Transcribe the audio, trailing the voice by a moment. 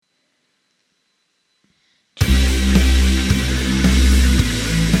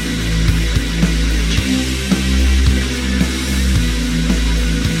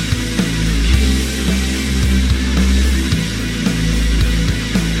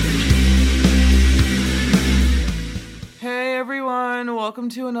welcome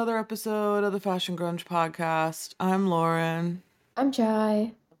to another episode of the Fashion Grunge podcast. I'm Lauren. I'm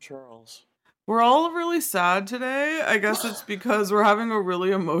Jai. Charles. We're all really sad today. I guess it's because we're having a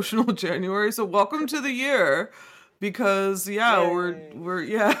really emotional January. So welcome to the year. Because we're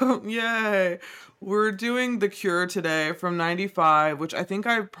yay. We're doing The Cure today from 95, which I think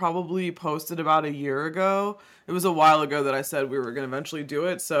I probably posted about a year ago. It was a while ago that I said we were going to eventually do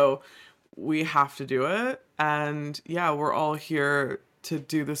it, so we have to do it. And yeah, we're all here to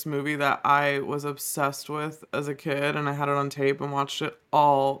do this movie that I was obsessed with as a kid, and I had it on tape and watched it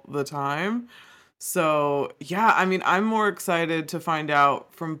all the time. So yeah, I mean, I'm more excited to find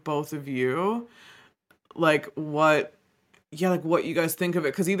out from both of you, like what you guys think of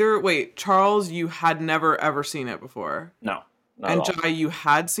it. Because Charles, you had never ever seen it before. No, not And at all. Jai, you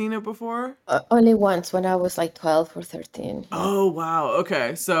had seen it before? Only once when I was like 12 or 13. Oh, wow.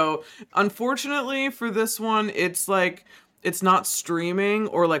 Okay. So, unfortunately for this one, it's not streaming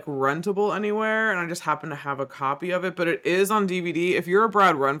or like rentable anywhere, and I just happen to have a copy of it, but it is on DVD. If you're a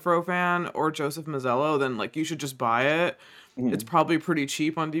Brad Renfro fan or Joseph Mazzello, then like you should just buy it. It's probably pretty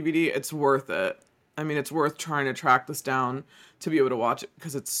cheap on DVD. It's worth it. I mean, it's worth trying to track this down to be able to watch it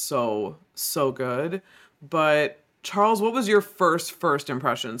because it's so, so good. But Charles, what was your first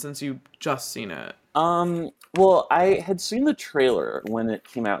impression since you just seen it? Well, I had seen the trailer when it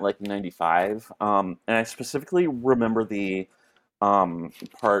came out, like in '95, and I specifically remember the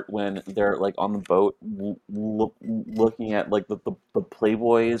part when they're like on the boat, looking at like the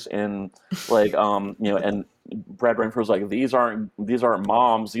Playboys, and like and Brad Renfro's like, these aren't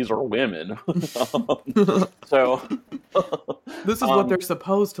moms, these are women. So This is what they're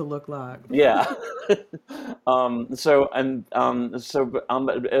supposed to look like. yeah. It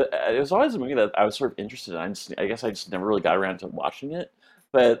was always a movie that I was sort of interested in. I guess I just never really got around to watching it.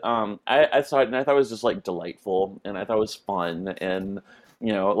 But I saw it, and I thought it was just like delightful, and I thought it was fun, and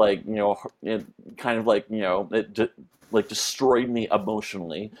it kind of like like destroyed me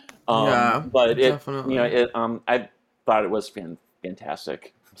emotionally. Yeah, But definitely. I thought it was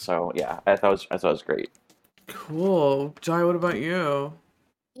fantastic. So yeah, I thought it was great. Cool. Jai, what about you?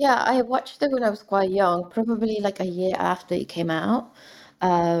 Yeah, I watched it when I was quite young, probably like a year after it came out.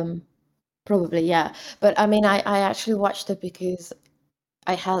 Um, Probably, yeah. But I mean, I actually watched it because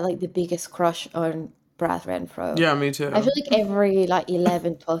I had like the biggest crush on Brad Renfro. Yeah, me I feel too. like every like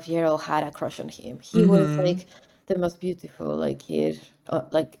 11, 12-year-old had a crush on him. He was Mm-hmm. like the most beautiful like kid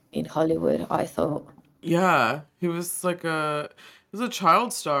like in Hollywood, I thought. Yeah, he was a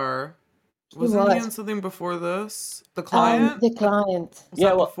child star. He Wasn't he was. in something before this? The Client? The Client. Was Yeah,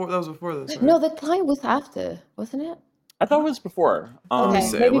 that well, before? That was before this, No, right? the Client was after, wasn't it? I thought it was before. Let me Okay,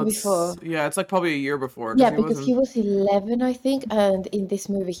 see. maybe before. Yeah, it's like probably a year before because Yeah, he because he wasn't. was 11, I think, and in this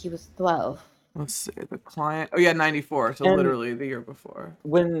movie he was 12. Let's see. The Client. Oh, yeah, 94. So And literally the year before.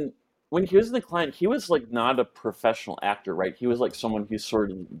 when he was in the client, he was like not a professional actor, right? He was like someone who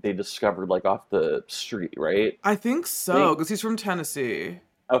sort of they discovered like off the street, right? I think I so think because he's from Tennessee.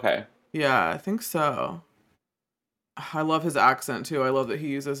 okay. Yeah, I think so. I love his accent too. I love that he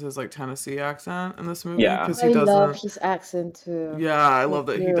uses his like Tennessee accent in this movie Yeah. because he I love doesn't. his accent too. Yeah, I So love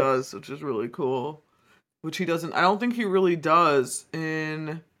that he cute. does, which is really cool. Which he doesn't. I don't think he really does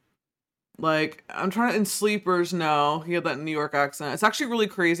in like I'm trying in Sleepers. No, he had that New York accent. It's actually really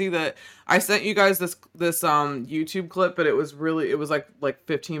crazy that I sent you guys this YouTube clip, but it was like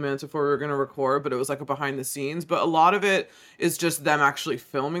 15 minutes before we were gonna record, but it was like a behind the scenes. But a lot of it is just them actually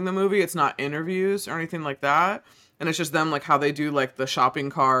filming the movie. It's not interviews or anything like that. And it's just them like how they do like the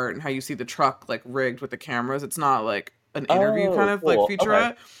shopping cart and how you see the truck like rigged with the cameras. It's not like an interview kind Oh, of like cool. Okay.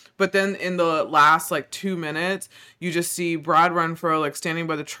 featurette. But then in the last like 2 minutes, you just see Brad Renfro like standing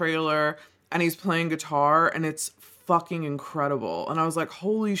by the trailer and he's playing guitar and it's fucking incredible. And I was like,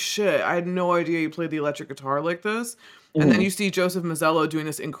 holy shit, I had no idea you played the electric guitar like this. And then Mhm. you see Joseph Mazzello doing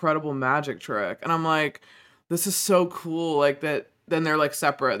this incredible magic trick. And I'm like, this is so cool. Like that then they're like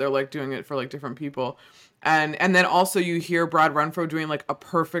separate. They're like doing it for like different people. And then also you hear Brad Renfro doing like a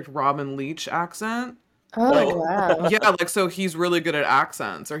perfect Robin Leach accent. Oh, Like, wow. yeah, like so he's really good at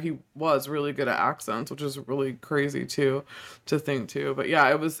accents, or he was really good at accents, which is really crazy too, to think too. But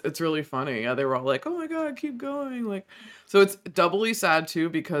yeah, it's really funny. Yeah, they were all like, "Oh my god, keep going!" Like, so it's doubly sad too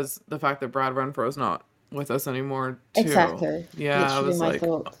because the fact that Brad Renfro's not with us anymore too. Exactly. Yeah, Literally my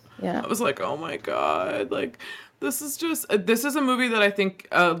thoughts. Yeah. I was like, "Oh my god!" Like, this is a movie that I think,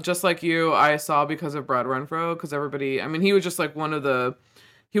 just like you, I saw because of Brad Renfro, because everybody, I mean, he was just like one of the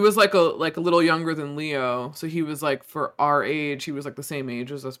he was like a little younger than Leo, so he was like for our age, he was like the same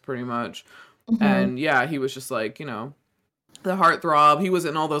age as us pretty much. Hmm. And yeah, he was just like, the heartthrob. He was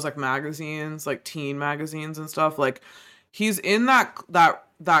in all those like magazines, like teen magazines and stuff. Like he's in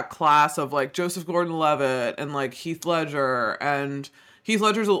that class of like Joseph Gordon-Levitt and like Heath Ledger, and Heath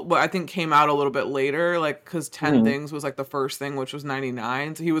Ledger's what I think came out a little bit later, like because 10 Mhm. Things was like the first thing, which was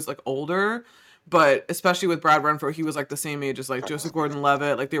 99, so he was like older. But especially with Brad Renfro, he was like the same age as like Joseph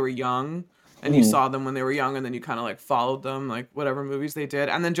Gordon-Levitt, like they were young, and you Mhm. saw them when they were young, and then you kind of like followed them, like whatever movies they did.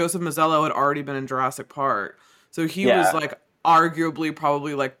 And then Joseph Mazzello had already been in Jurassic Park, so he was Yeah. like arguably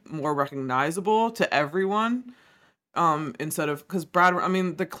probably like more recognizable to everyone, instead of, because I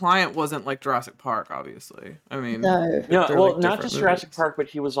mean, The Client wasn't like Jurassic Park, obviously. I mean, No. No, they're well, like not different just Jurassic movies. Park, but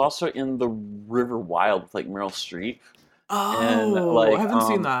he was also in The River Wild with like Meryl Streep, and Oh, I like haven't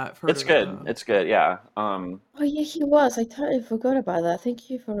seen that. I've heard it's of it good. though. It's good. Yeah. Oh yeah, he was. I totally forgot about that. Thank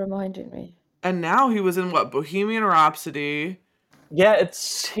you for reminding me. And now he was in what, Bohemian Rhapsody. Yeah, it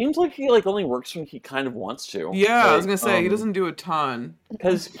seems like he like only works when he kind of wants to. Yeah, I was Like, gonna say he doesn't do a ton.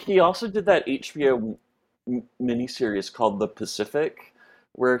 because he also did that HBO miniseries called The Pacific,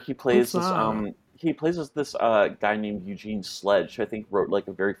 where What's that? he plays as this guy named Eugene Sledge, who I think wrote like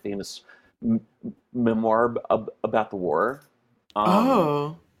a very famous m memoir about the war. Um,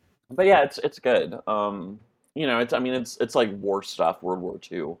 Oh, but yeah, it's good. You know, it's I mean it's like war stuff, World War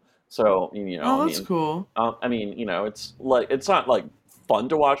II. So you know, oh, that's cool. I mean, you know, it's like it's not like fun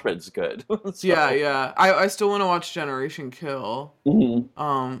to watch, but it's good. Yeah, So. yeah. I still want to watch Generation Kill,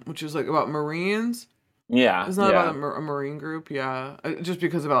 Mhm. which is like about Marines. Yeah, It's not about yeah. a Marine group, yeah. Just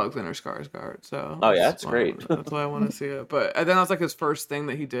because of Alexander Skarsgård, so Oh yeah, that's great. that's why I want to see it. But I think that's like his first thing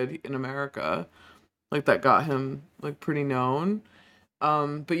that he did in America, like that got him like pretty known.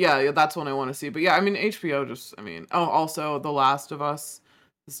 But yeah, that's one I want to see. But yeah, I mean HBO just, I mean, oh, also The Last of Us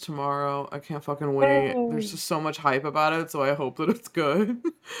is tomorrow. I can't fucking wait. There's Oh. just so much hype about it, so I hope that it's good.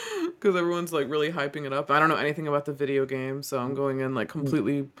 Because everyone's like really hyping it up. I don't know anything about the video game, so I'm going in like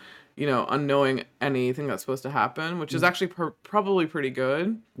completely, unknowing anything that's supposed to happen, which is actually probably pretty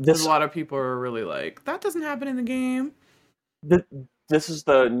good. Because a This lot of people are really like, that doesn't happen in the game. th this is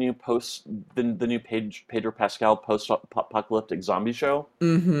the new the new Pedro Pascal post-apocalyptic zombie show.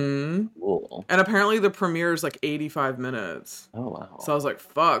 Mm-hmm. Cool. And apparently the premiere is like 85 minutes. Oh So I wow. was like,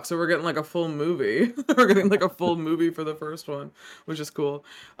 fuck. So we're getting like a full movie. We're getting like a full movie for the first one, which is cool.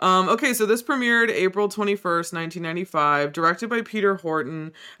 Okay, so this premiered April 21st, 1995, directed by Peter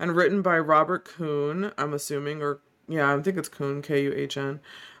Horton and written by Robert Kuhn, I'm assuming, or yeah, I think it's Kuhn, Kuhn.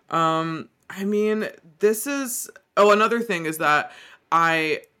 I mean, this is, oh, another thing is that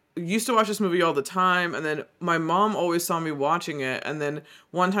I used to watch this movie all the time, and then my mom always saw me watching it, and then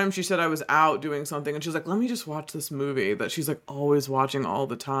one time she said I was out doing something, and she was like, let me just watch this movie that she's like always watching all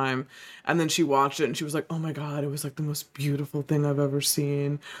the time. And then she watched it and she was like, oh my god, it was like the most beautiful thing I've ever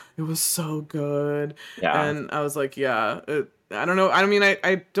seen. It was so good. Yeah. And I was like, yeah, I don't know. I mean,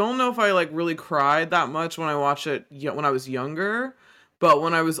 I don't know if I like really cried that much when I watched it when I was younger, but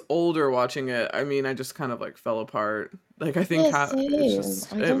when I was older watching it, I mean, I just kind of like fell apart. Like I think Yeah, it's same.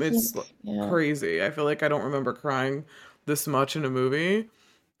 just I don't it's think. Yeah. crazy. I feel like I don't remember crying this much in a movie.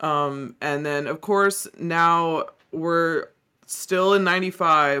 And then of course now we're still in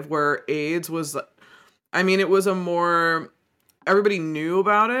 95 where AIDS was, I mean, it was a more, everybody knew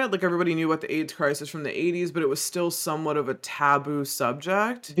about it. Like everybody knew about the AIDS crisis from the 80s, but it was still somewhat of a taboo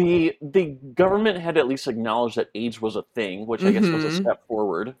subject. The government had at least acknowledged that AIDS was a thing, which I guess was a Mhm. step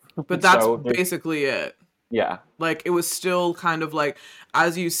forward. But that's So there, basically it. yeah. Like it was still kind of like,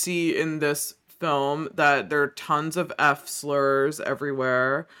 as you see in this film, that there are tons of F slurs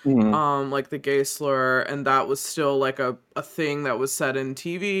everywhere, Mhm. like the gay slur, and that was still like a thing that was said in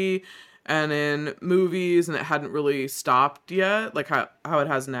TV and in movies, and it hadn't really stopped yet, like how it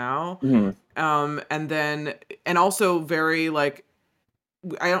has now. Mhm. And then, and also very like,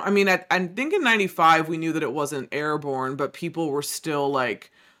 I mean, I think in 95 we knew that it wasn't airborne, but people were still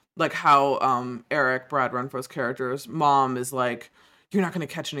like how Eric, Brad Renfro's character's mom is like, you're not going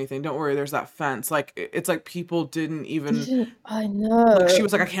to catch anything. Don't worry, there's that fence. Like it's like people didn't even, Didn't I like she know?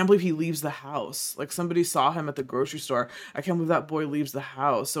 was like, I can't believe he leaves the house. Like somebody saw him at the grocery store. I can't believe that boy leaves the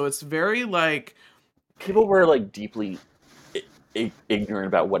house. So it's very like, People were like deeply ignorant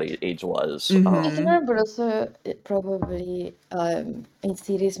about what AIDS was. mhm. Ignorant, but also it probably in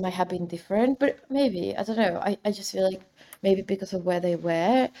cities might have been different. But maybe I don't know. I just feel like maybe because of where they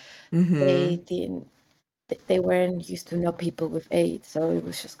were, they Mhm. didn't. They weren't used to know people with AIDS, so it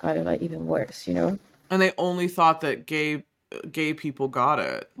was just kind of like even worse, you know? And they only thought that gay people got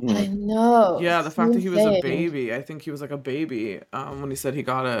it. I Mhm. know. Yeah, the It's fact that he was a insane. baby. I think he was like a baby when he said he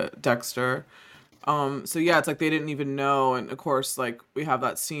got it, Dexter. So yeah, it's like they didn't even know. And of course, like we have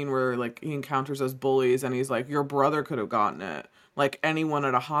that scene where like he encounters those bullies and he's like, your brother could have gotten it. Like anyone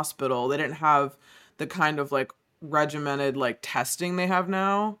at a hospital. They didn't have the kind of like regimented like testing they have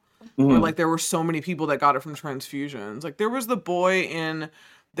now, where Mhm. like there were so many people that got it from transfusions. Like there was the boy in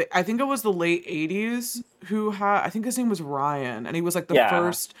I think it was the late 80s who had, I think his name was Ryan, and he was like the Yeah.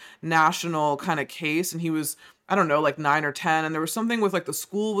 first national kind of case, and he was, I don't know, like 9 or 10, and there was something with like the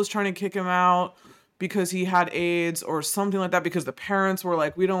school was trying to kick him out because he had AIDS or something like that, because the parents were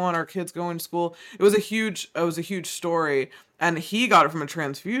like, we don't want our kids going to school. It was a huge story, and he got it from a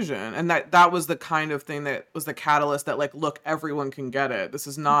transfusion, and that was the kind of thing that was the catalyst that like, look, everyone can get it. This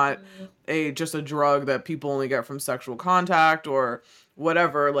is not a just a drug that people only get from sexual contact or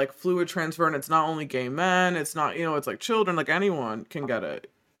whatever, like fluid transfer, and it's not only gay men, it's not, it's like children, like anyone can get it.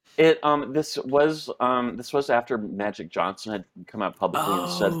 This was after Magic Johnson had come out publicly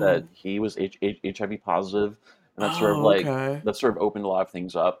and said that Oh. he was HIV positive, and Oh, okay. that sort of opened a lot of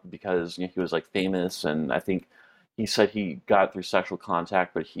things up because he was like famous, and I think he said he got it through sexual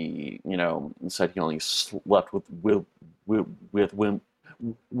contact, but he said he only slept with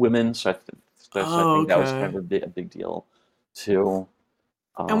women, so I Oh, think that was kind okay. of a big deal too.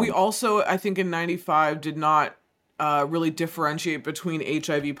 And we Um, also, I think in 95 did not really differentiate between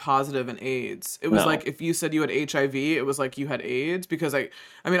HIV positive and AIDS. It was no. like if you said you had HIV, it was like you had AIDS, because I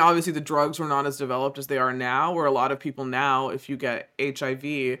mean, obviously the drugs were not as developed as they are now, where a lot of people now, if you get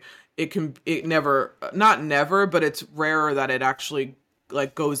HIV, it never, not never, but it's rarer that it actually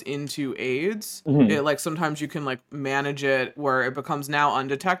like goes into AIDS. Mhm. It like sometimes you can like manage it where it becomes now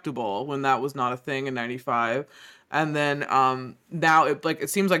undetectable, when that was not a thing in 95. And then now it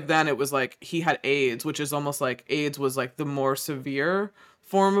seems like then it was like he had AIDS, which is almost like AIDS was like the more severe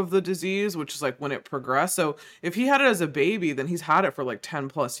form of the disease, which is like when it progressed. So if he had it as a baby, then he's had it for like 10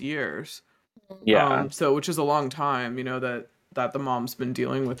 plus years. Yeah. So which is a long time, that the mom's been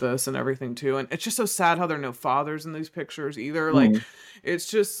dealing with this and everything too. And it's just so sad how there are no fathers in these pictures either. Like Mhm. it's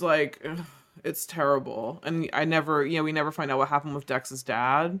just like ugh, it's terrible. And we never find out what happened with Dex's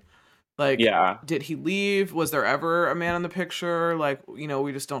dad. Like, Yeah. did he leave? Was there ever a man in the picture? Like,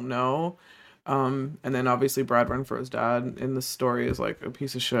 we just don't know. And then obviously Brad Renfro's dad in the story is like a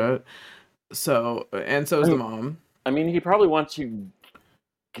piece of shit. So, and so I is the mean, mom. he probably wants to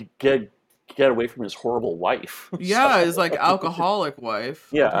get away from his horrible wife. Yeah, his So like alcoholic wife,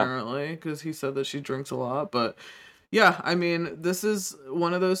 yeah. apparently, because he said that she drinks a lot. But yeah, I mean, this is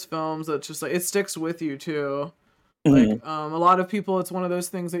one of those films that just like it sticks with you too. Like Mhm. a lot of people, it's one of those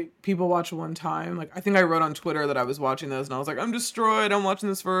things that people watch one time. Like I think I wrote on Twitter that I was watching this and I was like, I'm destroyed. I'm watching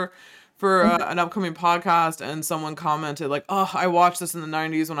this for an upcoming podcast, and someone commented like, "Oh, I watched this in the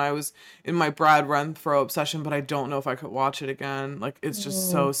 90s when I was in my Brad Renfro obsession, but I don't know if I could watch it again. Like it's just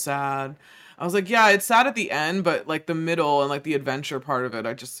so sad." I was like, "Yeah, it's sad at the end, but like the middle and like the adventure part of it,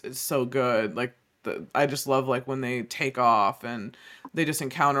 it's so good. Like I just love like when they take off and they just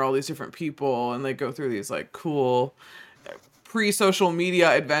encounter all these different people and they go through these like cool pre-social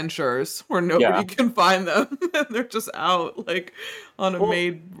media adventures where Yeah. nobody can find them and they're just out like on a Well,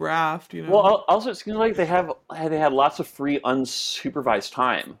 made raft, also it seems like they had lots of free unsupervised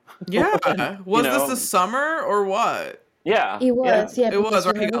time. Yeah. you Was this the know. summer or what? Yeah. It Yeah. was, yeah, It was, because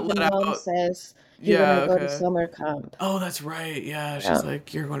right? He remember got the let mom out. says he wanna Yeah, go to okay. summer camp. Oh, that's right. Yeah, Yeah. she's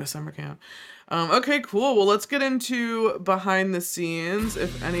like, you're going to summer camp. Okay, cool. Well, let's get into behind the scenes.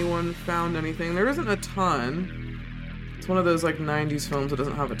 If anyone found anything, there isn't a ton. It's one of those like 90s films that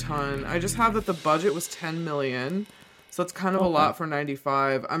doesn't have a ton. I just have that the budget was 10 million. So that's kind of a Okay. lot for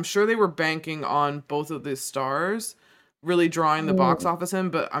 95. I'm sure they were banking on both of these stars really drawing the box Mm, office in,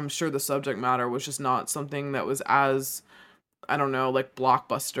 but I'm sure the subject matter was just not something that was as, I don't know, like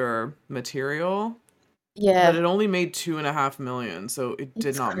blockbuster material. But yeah, it only made 2.5 million, so it did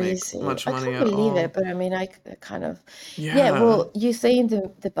it's not make crazy. much I money can't at believe all. it, but I mean, kind of, yeah. Yeah. Well, you saying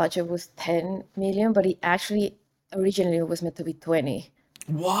the budget was 10 million, but it actually originally was meant to be 20.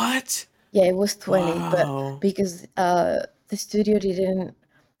 What? Yeah, it was 20, but Wow. because the studio didn't,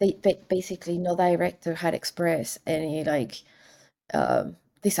 basically no director had expressed any like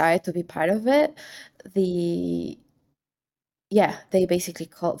desire to be part of it. The Yeah, they basically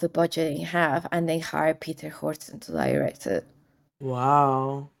cut the budget in half and they hired Peter Horton to direct it.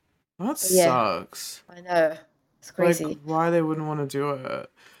 Wow. That But yeah, sucks. I know. It's Like, crazy. why they wouldn't want to do it.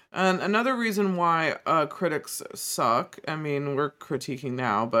 And another reason why critics suck, I mean, we're critiquing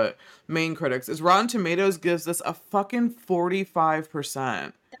now, but main critics, is Rotten Tomatoes gives this a fucking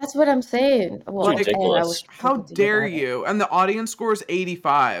 45%. That's what I'm saying. It's Well, Like, and I ridiculous. was how talking to you dare about it. you? And the audience score is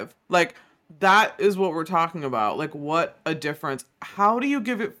 85. Like, that is what we're talking about. Like, what a difference. How do you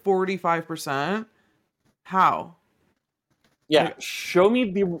give it 45%? How? Yeah. Like, Show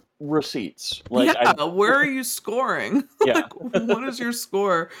me the receipts. yeah, where are you scoring? Yeah. Like, what is your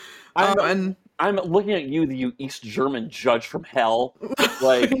score? I'm And I'm looking at you, you East German judge from hell.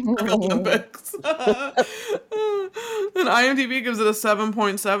 Like, Olympics. And IMDb gives it a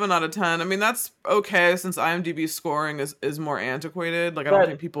 7.7 out of 10. I mean, that's okay since IMDb scoring is more antiquated. Like, I don't that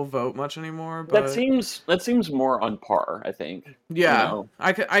think people vote much anymore, that but seems more on par, I think. You yeah, know.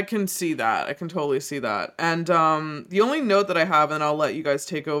 I can see that. I can totally see that. And the only note that I have, and I'll let you guys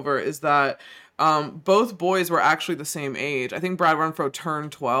take over, is that both boys were actually the same age. I think Brad Renfro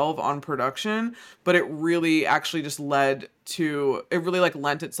turned 12 on production, but it really actually just like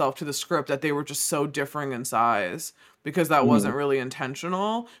lent itself to the script that they were just so differing in size because that wasn't really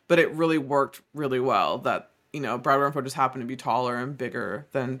intentional, but it really worked really well that, Brad Renfro just happened to be taller and bigger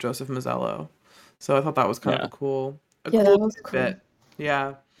than Joseph Mazzello. So I thought that was kind of Yeah. a cool Yeah, that was cool. bit.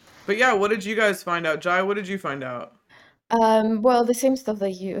 Yeah. But yeah, what did you guys find out? Jai, what did you find out? Well, the same stuff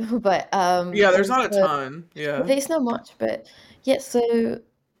that you, but Yeah, there's not a also ton. Yeah. there's not much, but yeah, so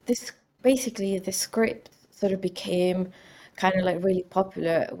this basically the script sort of became kind of like really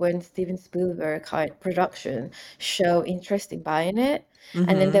popular when Steven Spielberg had production show interest in buying it, and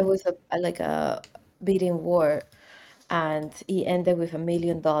then there Mm-hmm. was a bidding war, and he ended with $1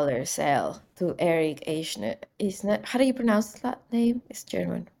 million sale to Eric Eichner. Isn't it? How do you pronounce that name? It's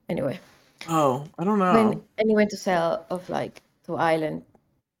German. Anyway, Oh, I don't when know. and he went to sell of like to Island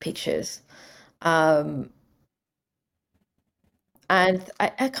Pictures. Um, And I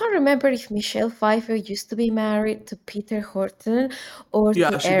can't remember if Michelle Pfeiffer used to be married to Peter Horton or Yeah,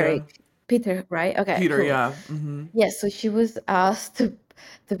 to she did. Eric. Peter, right? Okay, Peter, cool. yeah. Mm-hmm. Yeah, so she was asked to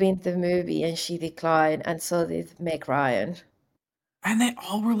be in the movie and she declined, and so did Meg Ryan. And they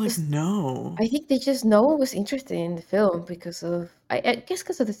all were like, Just, no. I think they just no one was interested in the film because of I guess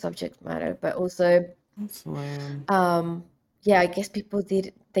because of the subject matter, but also That's lame. yeah, I guess people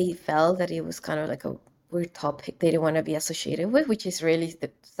they felt that it was kind of like a weird topic they didn't want to be associated with, which is really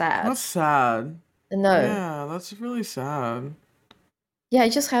sad. That's sad. No. Yeah, that's really sad. Yeah, I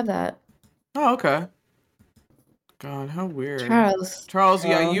just have that. Oh, okay. God, how weird. Charles. Charles,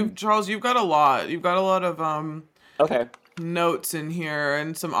 yeah, you've got a lot. You've got a lot of Okay. notes in here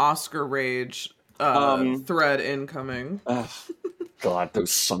and some Oscar rage thread incoming. Ugh, God,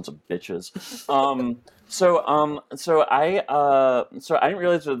 those sons of bitches. So I didn't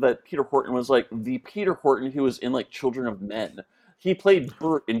realize that Peter Horton was like the Peter Horton who was in like Children of Men. He played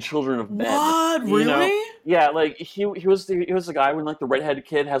Bert in Children of Men. What? You know? Really? Yeah, like he was the guy when like the redheaded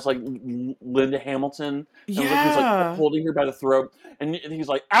kid has like Linda Hamilton and like he's like Yeah. holding her by the throat and he's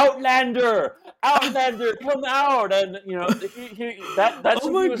like Outlander, Outlander, come out, and that's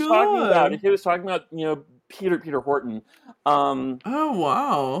Oh what my he was talking about. God. He was talking about Peter Horton. Um, Oh,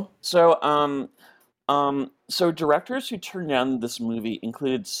 wow. so directors who turned down this movie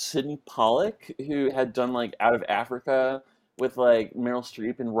included Sidney Pollack, who had done like Out of Africa with like Meryl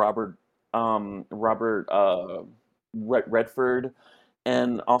Streep and Robert Redford,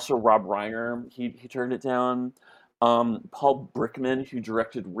 and also Rob Reiner. He turned it down. Paul Brickman, who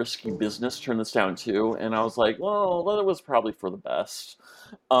directed Risky Business, turned this down too, and I was like, well, that was probably for the best.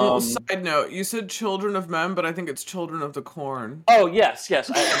 Well, Um, side note, you said Children of Men, but I think it's Children of the Corn. oh yes, yes,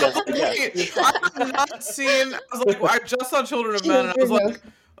 Wait, I have not seen. I was like, I just saw Children of Men, and Children of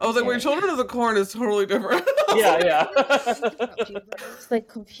I was like, wait, Children of the Corn is totally different. I was yeah, like, yeah. I was like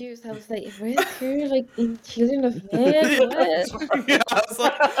confused. I was like, where's here like in Children of Men? What? yeah, I was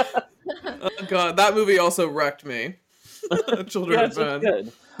like, oh God, that movie also wrecked me. Children Yeah, of it's Men.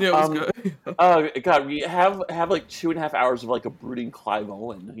 good. Yeah, it was Um, good. God, we have like 2.5 hours of like a brooding Clive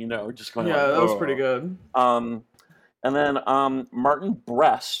Owen, just going like, Yeah, that was pretty oh. good. And then Martin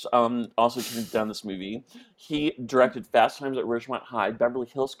Brest also turned down this movie. He directed Fast Times at Ridgemont High, Beverly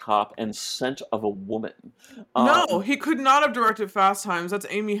Hills Cop, and Scent of a Woman. No, Um, he could not have directed Fast Times. That's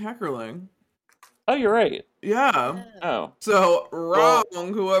Amy Heckerling. oh, you're right. Yeah. Oh, So well,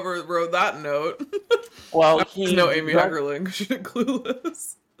 wrong, whoever wrote that note. well, I just know Amy Heckerling. She did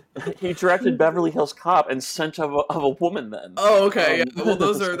Clueless. he directed Beverly Hills Cop and Scent of a Woman. Then, Oh, okay. Yeah.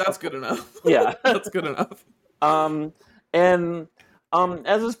 Well, so, that's good enough. yeah. That's good enough. And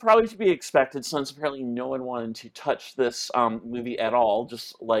as is probably to be expected, since apparently no one wanted to touch this movie at all,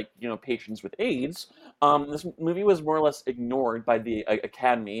 just like patrons with AIDS, this movie was more or less ignored by the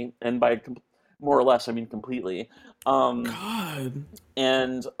Academy, and by more or less I mean completely. Um, God.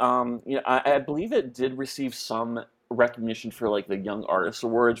 and I believe it did receive some recognition for like the Young Artist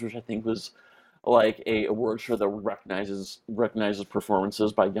Awards, which I think was like a award show that recognizes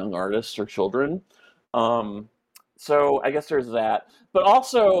performances by young artists or children. Um, so I guess there's that. But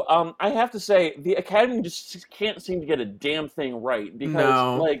also, I have to say, the Academy just can't seem to get a damn thing right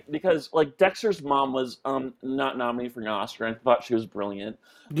No. because Dexter's mom was not nominated for an Oscar, and I thought she was brilliant.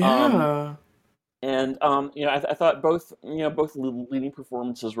 Um, Yeah. And I thought both leading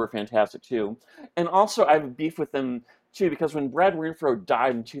performances were fantastic too. And also, I have a beef with them too because when Brad Renfro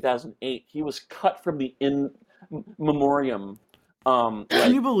died in 2008, he was cut from the in memoriam.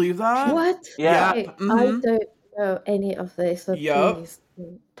 Can you believe that? What? Yeah, Yeah. Okay, I Mm-hmm. don't know any of this, so Yep. please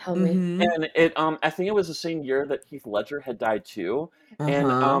tell me. Mm-hmm. and I think it was the same year that Heath Ledger had died too. And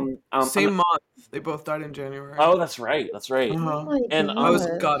Uh-huh. I'm Same month. They both died in January. oh, that's right. Oh Uh-huh. my And I was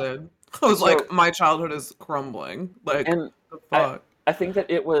God. gutted. I was so like, my childhood is crumbling. Like, and the I fuck? I think that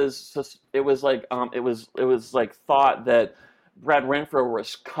it was like thought that Brad Renfro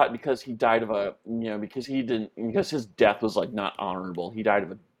was cut because he died of because his death was like not honorable. He died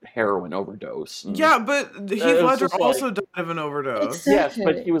of a heroin overdose, and Yeah, but Heath it was Ledger just like also died of an overdose. yes,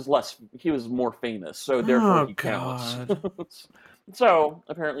 but Exactly. he was more famous, so therefore Oh he counts. God. So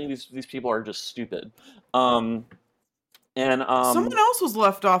apparently these people are just stupid. Um, and Someone else was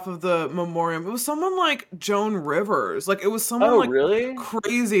left off of the memoriam. It was someone like Joan Rivers. Like it was someone oh like really?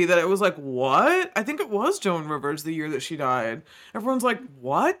 crazy that it was like, what? I think it was Joan Rivers the year that she died. Everyone's like,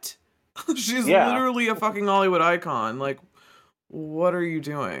 what? She's Yeah. literally a fucking Hollywood icon. Like, what are you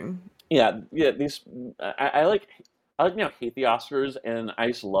doing? Yeah. These hate the Oscars, and I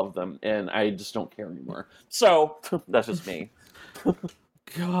just love them, and I just don't care anymore. So that's just me.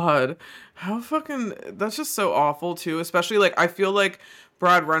 God, how fucking that's just so awful too. Especially like I feel like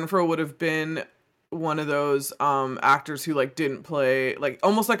Brad Renfro would have been one of those actors who like didn't play like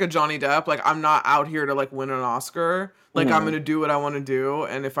almost like a Johnny Depp. Like I'm not out here to like win an Oscar. Like I'm Hmm. gonna do what I want to do,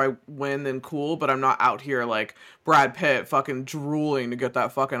 and if I win, then cool. But I'm not out here like Brad Pitt fucking drooling to get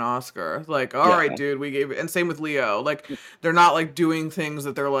that fucking Oscar. Like, all right, Yeah. dude, we gave it. And same with Leo. Like they're not like doing things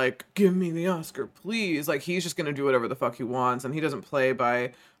that they're like, give me the Oscar, please. Like he's just gonna do whatever the fuck he wants, and he doesn't play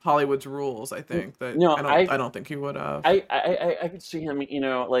by Hollywood's rules. I think that No, I don't think he would have. I could see him,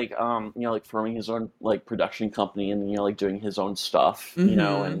 like forming his own like production company and like doing his own stuff,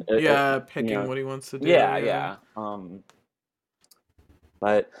 and Yeah, picking what he wants to do. yeah, Yeah, yeah.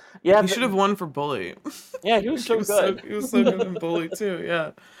 But yeah, he should have won for Bully. yeah, he was Like, he so was so good. he was so good in Bully too.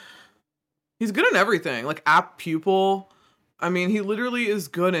 Yeah, he's good in everything. Like Apt Pupil. I mean, he literally is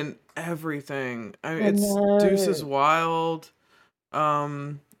good in everything. I mean, I it's Deuces know. Wild.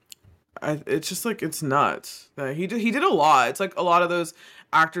 Um, it's just like it's nuts. He did a lot. It's like a lot of those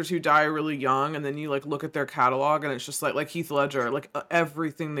actors who die really young, and then you like look at their catalog, and it's just like Heath Ledger. Like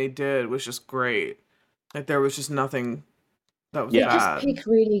everything they did was just great. Like there was just nothing that was They Yeah. just bad. pick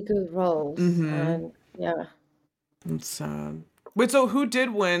really good roles, Mm-hmm. and yeah. It's sad. Wait, so who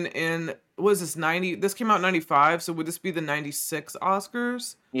did win in was this 90? This came out in 95, so would this be the 96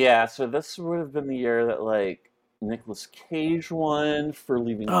 Oscars? Yeah, so this would have been the year that like Nicolas Cage won for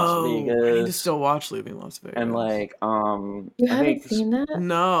Leaving Las Oh, I need to Vegas, still watch Leaving Las and Vegas. like You I haven't think seen that?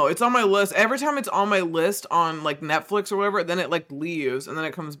 No, it's on my list. Every time it's on my list on like Netflix or whatever, then it like leaves and then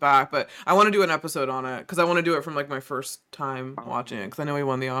it comes back. But I want to do an episode on it because I want to do it from like my first time watching it um, because I know he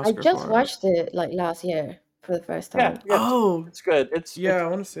won the I Oscar just for it. watched it like last year for the first yeah, time. yeah, Oh, it's good. yeah, I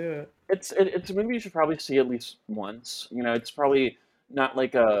want to see it. It's a movie you should probably see at least once. It's probably not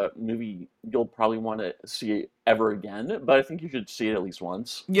like a movie you'll probably want to see ever again, but I think you should see it at least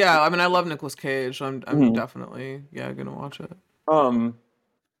once. Yeah, I mean, I love Nicolas Cage, so I'm Mhm. definitely gonna watch it. Um,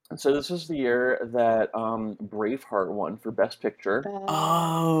 so this is the year that Braveheart won for Best Picture,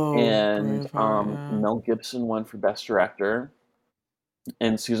 Oh, and Braveheart, yeah. Mel Gibson won for Best Director,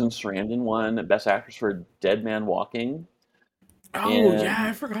 and Susan Sarandon won Best Actress for Dead Man Walking, Oh, yeah, and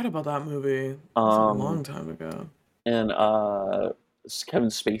I forgot about that movie. That's a um, long time ago. and Kevin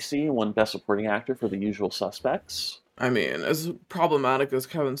Spacey won Best Supporting Actor for The Usual Suspects. I mean, as problematic as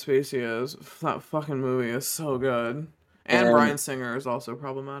Kevin Spacey is, that fucking movie is so good. And And Bryan Singer is also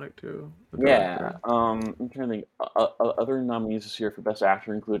problematic too, the yeah, director. I'm trying to think. Other nominees this year for Best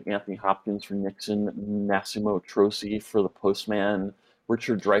Actor include Anthony Hopkins for Nixon, Massimo Troisi for The Postman,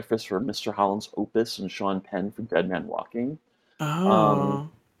 Richard Dreyfuss for Mr. Holland's Opus, and Sean Penn for Dead Man Walking. Um, Oh,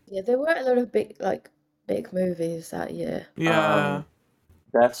 Yeah, there were a lot of big movies that year. yeah. um,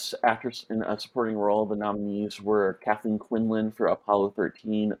 Best Actress in a Supporting Role, the nominees were Kathleen Quinlan for Apollo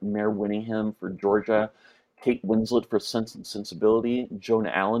 13, Mare Winningham for Georgia, Kate Winslet for Sense and Sensibility, Joan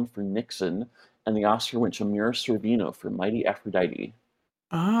Allen for Nixon, and the Oscar went to Mira Sorvino for Mighty Aphrodite.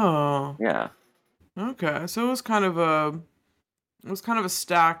 Oh, Yeah, okay. So it was kind of a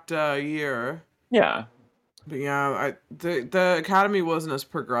stacked year. yeah, But yeah, the Academy wasn't as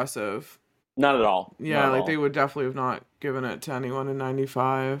progressive. not at all, not Yeah, at like they all. would definitely have not given it to anyone in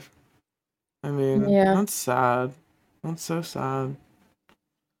 95. I mean, Yeah. that's sad. That's so sad.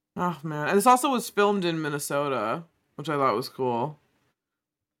 Oh man. And this also was filmed in Minnesota, which I thought was cool.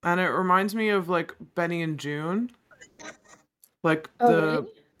 and it reminds me of like Benny and June, like Oh,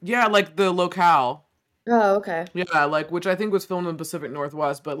 really? like the locale. Oh, okay. Yeah, like which I think was filmed in the Pacific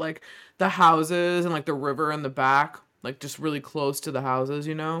Northwest, but like the houses and like the river in the back, like just really close to the houses,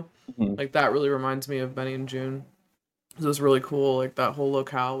 you know? Mhm. Like that really reminds me of Benny and June. It was really cool. Like that whole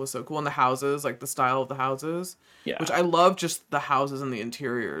locale was so cool. And the houses, like the style of the houses, which Yeah. I love just the houses and the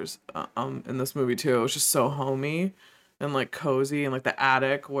interiors in this movie too. It was just so homey and like cozy and like the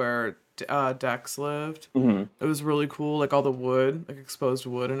attic where Dex lived. Mhm. It was really cool. Like all the wood, like exposed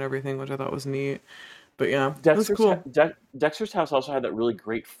wood and everything, which I thought was neat. But yeah, it was cool. Dexter's house also had that really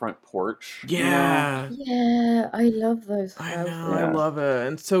great front porch, you know? Yeah. Yeah, I love those I know, I houses. Yeah. love it.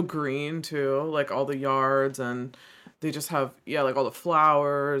 And it's so green too, like all the yards and they just have like all the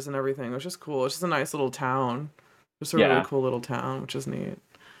flowers and everything. It was just cool. It's just a nice little town. Just a really Yeah. cool little town, which is neat.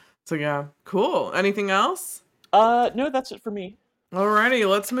 So yeah, cool. Anything else? No, that's it for me. Alrighty,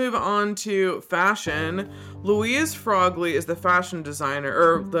 let's move on to fashion. Louise Frogley is the fashion designer,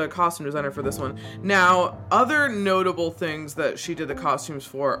 or the costume designer for this one. Now, other notable things that she did the costumes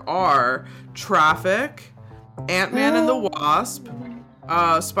for are Traffic, Ant-Man and the Wasp,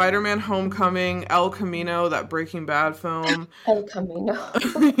 Spider-Man Homecoming, El Camino, that Breaking Bad film. El Camino.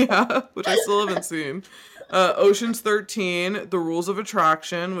 Yeah, which I still haven't seen. Ocean's 13, The Rules of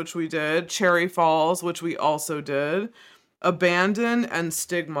Attraction, which we did. Cherry Falls, which we also did. Abandon and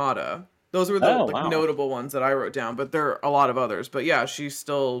Stigmata. Those were the Oh, like wow. notable ones that I wrote down, but there are a lot of others. But yeah, she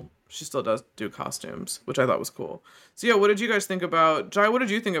still does do costumes, which I thought was cool. So yeah, what did you guys think about Jai? What did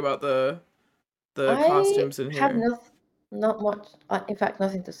you think about the I costumes in have here? not much, in fact,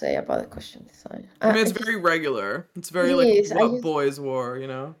 nothing to say about the costume design. I mean, I it's just very regular. It's very like yes, what boys wore, you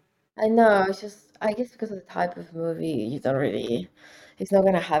know? I know. It's just I guess because of the type of movie, you don't really. It's not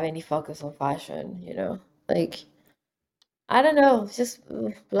gonna have any focus on fashion, you know. Like I don't know. It's just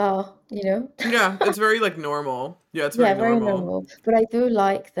blah, you know. Yeah, it's very like normal. Yeah, it's very Yeah, very normal. normal. But I do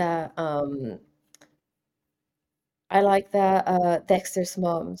like that. I like that Dexter's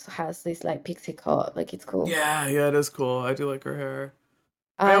mom has this like pixie cut. Like it's cool. Yeah, yeah, it is cool. I do like her hair.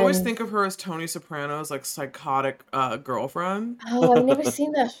 I always And think of her as Tony Soprano's like psychotic girlfriend. oh, I've never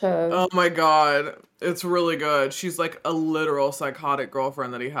seen that show. Oh my god, it's really good. She's like a literal psychotic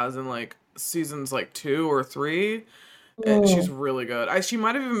girlfriend that he has in like seasons like 2 or 3. She's Mm. really good. She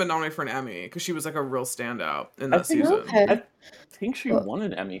might have even been nominated for an Emmy because she was like a real standout in I that think season. I Okay. think she Well, won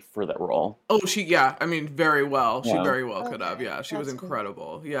an Emmy for that role. Oh, yeah, I mean, very well. She Yeah. very well could have. okay, Yeah, she was that's cool.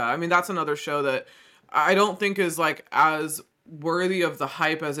 incredible. Yeah, I mean, that's another show that I don't think is like as worthy of the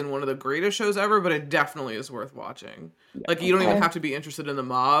hype as in one of the greatest shows ever, but it definitely is worth watching. Like, Yeah. you don't even Okay. have to be interested in the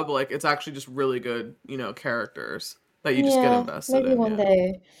mob. Like, it's actually just really good, characters that you just get Yeah, invested maybe in. one Yeah.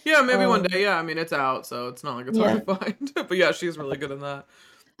 day. Yeah, maybe one Um, day. Yeah, I mean, it's out, so it's not like it's hard yeah. to find. But yeah, she's really good in that.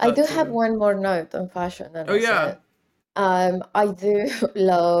 I do So, have yeah. one more note on fashion, and Oh, that's yeah. it. I do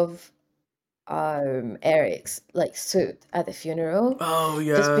love Eric's like suit at the funeral, Oh,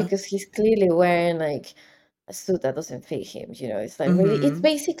 just yeah. because he's clearly wearing like a suit that doesn't fit him, you know. It's like really, it's Mm-hmm.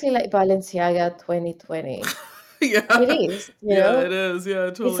 basically like Balenciaga 2020. It Yeah. is, you Yeah, it know. is. Yeah,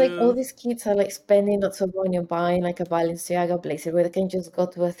 it It's totally like all is. these kids are like spending lots of money on buying like a Balenciaga blazer where they can just go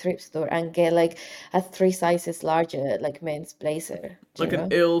to a thrift store and get like a 3 sizes larger like men's blazer, do you Like an know?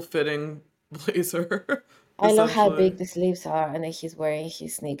 ill-fitting blazer, I love how essentially. big the sleeves are and then he's wearing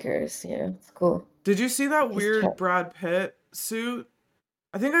his sneakers, you know. It's cool. Did you see that His weird truck. Brad Pitt suit?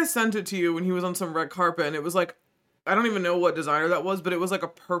 I think I sent it to you when he was on some red carpet, and it was like, I don't even know what designer that was, but it was like a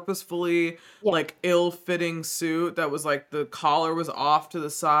purposefully Yeah. like ill-fitting suit that was like the collar was off to the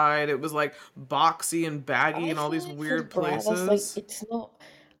side. It was like boxy and baggy I in all feel these like for weird Brad, that's like places. it's not.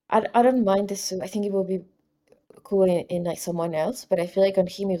 I don't mind the suit. I think it will be cool in like someone else, but I feel like on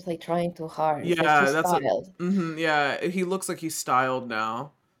him he was like trying too hard. It's like Yeah, he's that's a styled. yeah, he looks like he's styled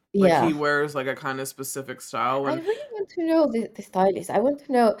now. Like he Yeah. wears like a kind of specific style I when really want to know the stylist. I want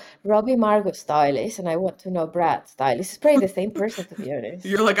to know Robbie Margot stylist, and I want to know Brad stylist. It's probably the same person, to be honest.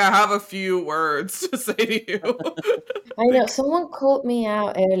 you're like, I have a few words to say to you. I know someone called me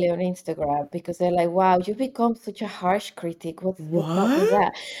out earlier on Instagram because they're like, "Wow, you become such a harsh critic. What's up with What?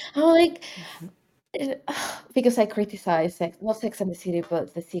 that?" I'm like, because I criticize Sex, not Sex and the City,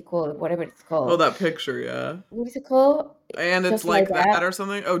 but the sequel, whatever it's Oh, called. that picture, yeah. What is it called? And it's Just like like that that. or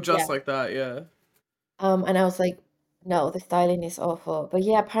something? Oh, Yeah. just like that, yeah. And I was like, no, the styling is awful. But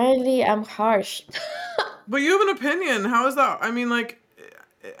yeah, apparently I'm harsh. But you have an opinion. How is that? I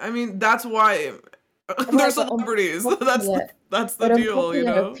mean, that's why they're Right, but celebrities. unpopular. That's the But deal, you unpopular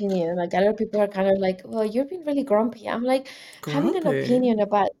know? opinion, like a lot of people are kind of like, "Well, you're being really grumpy." I'm like, having an Grumpy. opinion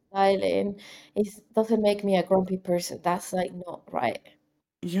about styling is doesn't make me a grumpy person. That's like not right.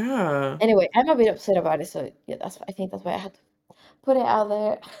 Yeah. Anyway, I'm a bit upset about it, so yeah, I think that's why I had to put it out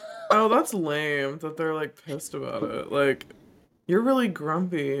there. Oh, that's lame that they're like pissed about it. Like, you're really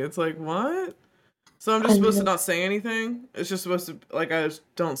grumpy. It's like, what? So I'm just supposed to And not say anything? It's just supposed to, like, I just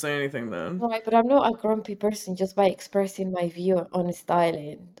don't say anything then. right, but I'm not a grumpy person just by expressing my view on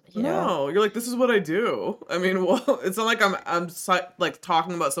styling, you know? No, you're like, this is what I do. I mean, well, it's not like like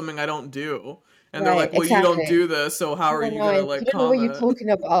talking about something I don't do. And they're Right, like, well, you don't exactly. do this, so how are No, you no, gonna I like don't know what you're comment? talking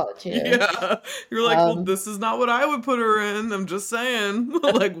about, you know? Yeah. You're like, well, Um, this is not what I would put her in. I'm just saying.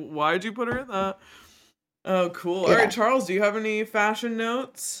 Like, why'd you put her in that? Oh, cool. All right, yeah. Charles, do you have any fashion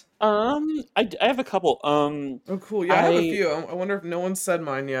notes? I have a couple. Oh, cool. Yeah, I have a I few. I wonder if no one said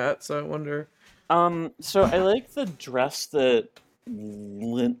mine yet, so I wonder. so I like the dress that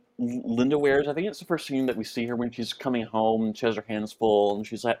Linda wears. I think it's the first scene that we see her when she's coming home. She has her hands full, and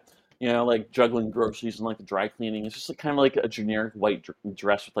she's like, like juggling groceries and like the dry cleaning. It's just like kind of like a generic white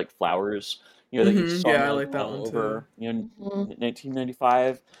dress with like flowers, that you saw Yeah, I like like that all one too. over, Mhm.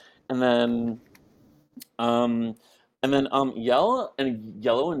 1995, and then um, yellow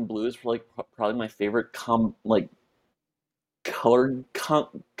and blue is like probably my favorite color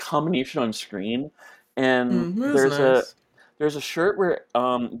combination on screen. And It was nice. there's a shirt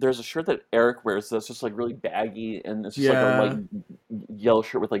that Eric wears that's just like really baggy, and it's just like a light Yeah. yellow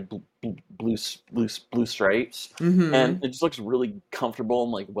shirt with like blue stripes, and Mm-hmm. it just looks really comfortable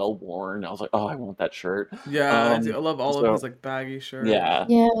and like well worn. I was like, oh, I want that shirt. Yeah, I do. um I love all of his so like baggy shirts. yeah.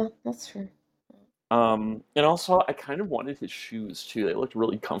 Yeah, that's true. And also I kind of wanted his shoes too. They looked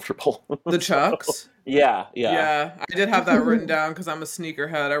really comfortable. The So Chucks. yeah. Yeah, I did have that written down because I'm a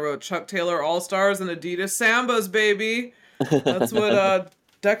sneakerhead. I wrote Chuck Taylor All Stars and Adidas Sambas, baby. That's what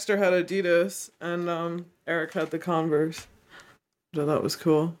Dexter had Adidas and Eric had the Converse. So that was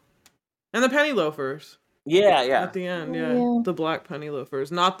cool. And the penny loafers Yeah. at the end, Oh, yeah. yeah. The black penny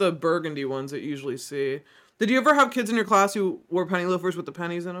loafers, not the burgundy ones that you usually see. Did you ever have kids in your class who wore penny loafers with the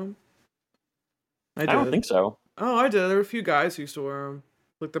pennies in them? I I don't did. think so. Oh, I did. There were a few guys who used to wear them,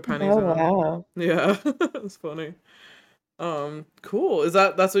 like the pennies Oh, in them. wow. Yeah, it's funny. Cool.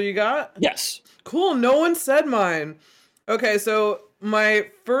 That's what you got? Yes. Cool. No one said mine. Okay, so my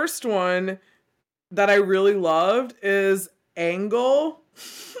first one that I really loved is Angle.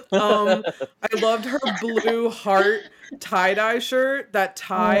 Um, I loved her blue heart tie-dye shirt that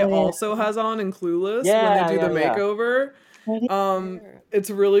Ty Oh, yeah. also has on in Clueless when they Yeah, do the yeah, yeah. makeover. I didn't Um, care. it's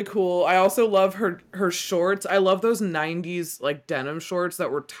really cool. I also love her shorts. I love those 90s like denim shorts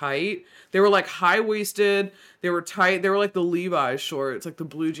that were tight. They were like high-waisted, they were tight. They were like the Levi's shorts, like the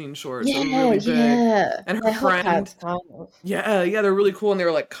blue jean shorts. They were Yeah, really big. yeah. And her Like hot friend, pants, kind of. yeah, they're really cool and they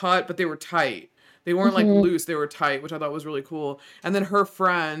were like cut, but they were tight. They weren't like Hmm. loose, they were tight, which I thought was really cool. And then her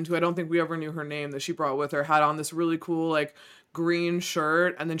friend, who I don't think we ever knew her name, that she brought with her, had on this really cool like green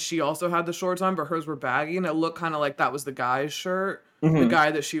shirt, and then she also had the shorts on, but hers were baggy, and it looked kind of like that was the guy's shirt, the Hmm. guy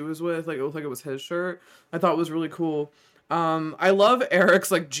that she was with, like it looked like it was his shirt. I thought it was really cool. I love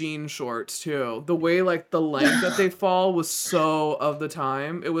Eric's like jean shorts too. The way like the length that they fall was so of the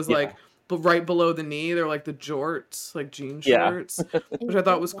time. It was Yeah. like but right below the knee, they're like the jorts, like jean Yeah. shorts, which I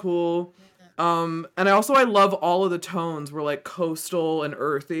thought was cool. And I love all of the tones were like coastal and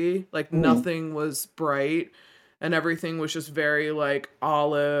earthy. Like Hmm. nothing was bright and everything was just very like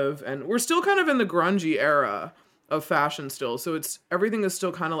olive, and we're still kind of in the grungy era of fashion still. So it's everything is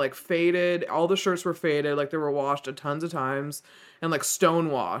still kind of like faded. All the shirts were faded, like they were washed a tons of times and like stone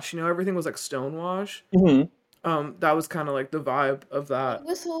wash. Everything was like stone wash. Hmm. That was kind of like the vibe of It that.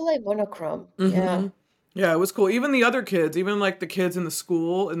 was all like monochrome. Yeah. Mm-hmm. Yeah, it was cool. Even the other kids, even like the kids in the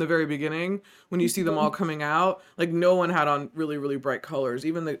school in the very beginning, when you see them all Mhm. coming out, like no one had on really, really bright colors.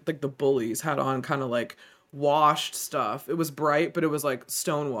 Even the bullies had on kind of like washed stuff. It was bright, but it was like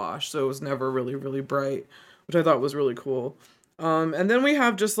stone wash, so it was never really, really bright, which I thought was really cool. And then we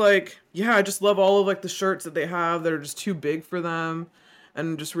have just like, yeah, I just love all of like the shirts that they have that are just too big for them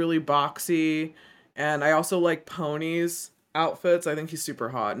and just really boxy. And I also like Pony's outfits. I think he's super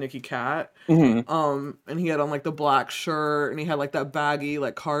hot, Nicky Cat. Hmm. And he had on like the black shirt and he had like that baggy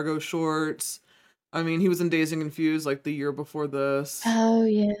like cargo shorts. I mean, he was in Dazed and Confused like the year before this Oh,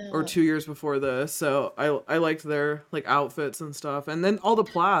 or yeah. 2 years before this. So I liked their like outfits and stuff. And then all the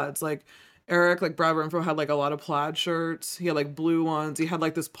plaids, like Eric, like Brad Renfro had like a lot of plaid shirts. He had like blue ones. He had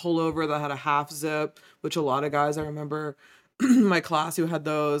like this pullover that had a half zip, which a lot of guys I remember in my class who had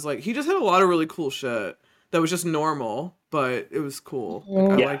those. Like he just had a lot of really cool shit that was just normal, but it was cool.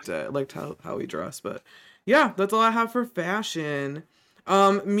 Like I Mhm. Yeah. liked it. I liked how he dressed. But yeah, that's all I have for fashion.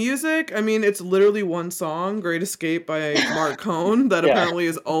 Music, I mean, it's literally one song, Great Escape by Mark Cohn, that Yeah. apparently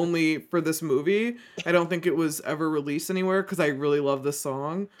is only for this movie. I don't think it was ever released anywhere because I really love this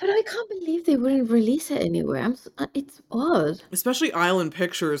song. But I can't believe they wouldn't release it anywhere. It's odd. Especially Island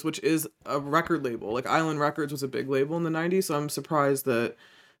Pictures, which is a record label. Like Island Records was a big label in the 90s, so I'm surprised that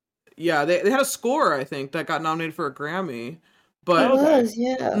yeah, they had a score, I think, that got nominated for a Grammy. It But Okay. was,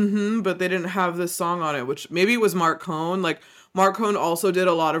 yeah. but they didn't have this song on it, which maybe it was Mark Cohn. Like Mark Cohn also did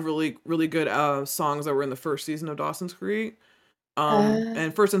a lot of really really good songs that were in the first season of Dawson's Creek. Uh,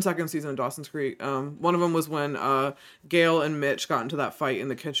 And first and second season of Dawson's Creek. One of them was when Gail and Mitch got into that fight in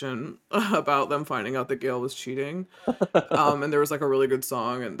the kitchen about them finding out that Gail was cheating. And there was like a really good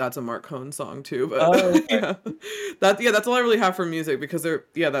song, and that's a Mark Cohn song too. But Oh, okay. that's all I really have for music because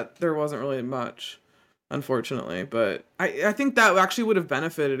there wasn't really much, unfortunately. But I think that actually would have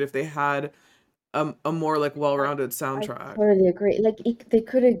benefited if they had a more like well-rounded I soundtrack. totally agree. Like they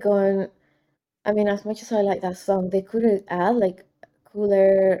could have gone. I mean, as much as I like that song, they could have add like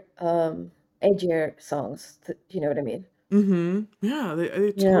cooler, edgier songs. You know what I mean? Yeah,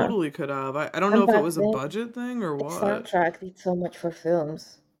 they Yeah. totally could have. I don't know And if it back was a then, budget thing or the what. soundtrack did so much for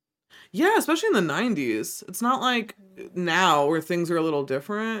films. Yeah, especially in the 90s. It's not like now where things are a little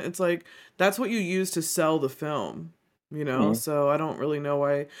different. It's like that's what you use to sell the film, you know? Mhm. So I don't really know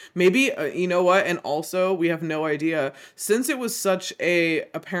why. Maybe you know what? And also, we have no idea since it was such a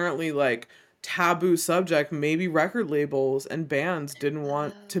apparently like taboo subject, maybe record labels and bands didn't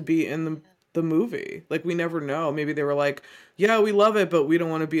want to Oh, be in yeah. the movie. Like we never know. Maybe they were like, "Yeah, we love it, but we don't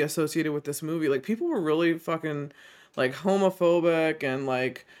want to be associated with this movie." Like people were really fucking like homophobic and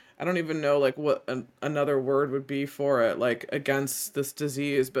like I don't even know like what another word would be for it, like against this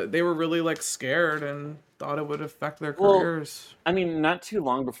disease, but they were really like scared and thought it would affect their Well, careers. I mean, not too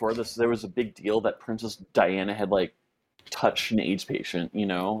long before this, there was a big deal that Princess Diana had like touched an AIDS patient, you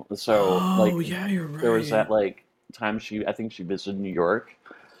know? So like Oh, yeah, you're there was right. that like time I think she visited New York.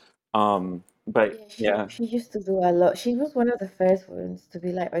 But Yeah, she yeah. she used to do a lot. She was one of the first ones to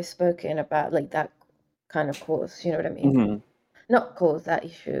be like outspoken about like that kind of cause. You know what I mean? Hmm. Not cause, that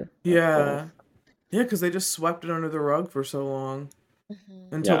issue of cause. Yeah. Yeah, because they just swept it under the rug for so long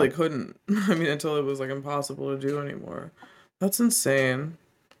Hmm. until Yeah. they couldn't. I mean, until it was like impossible to do anymore. That's insane.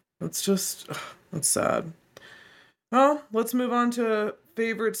 That's just, that's sad. Well, let's move on to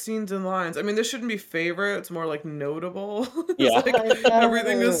favorite scenes and lines. I mean, this shouldn't be favorite, it's more like notable. It's Yeah. like I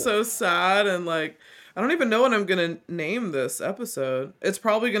everything is know. so sad and like I don't even know what I'm gonna name this episode. It's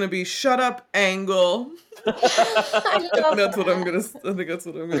probably gonna be Shut Up Angle. I I think love that's what I think that's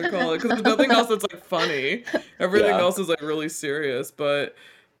what I'm gonna call it because there's nothing else that. that's like funny. Everything Yeah. else is like really serious, but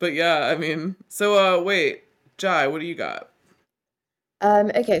yeah, I mean, so wait, Jai, what do you got?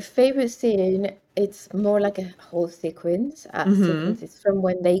 Okay, favorite scene, it's more like a whole sequence. Mhm. It's from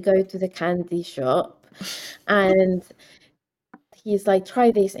when they go to the candy shop and he's like,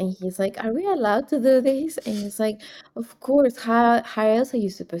 try this, and he's like, are we allowed to do this? And he's like, of course, how else are you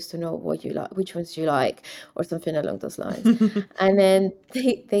supposed to know what you like, which ones you like, or something along those lines? And then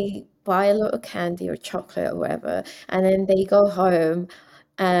they buy a lot of candy or chocolate or whatever, and then they go home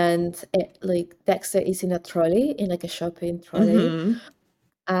and like Dexter is in a trolley, in like a shopping trolley. Mhm.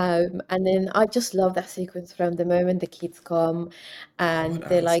 And then I just love that sequence from the moment the kids come What and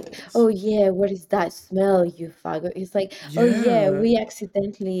they're like, assholes. oh yeah, what is that smell, you faggot? It's like, oh yeah, Yeah. we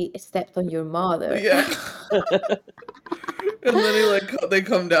accidentally stepped on your mother. Yeah. And then they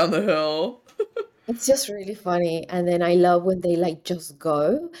come down the hill. It's just really funny. And then I love when they like just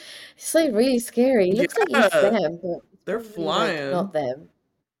go. It's like really scary. It looks like it's Yeah. them, but it's They're probably like not flying. them.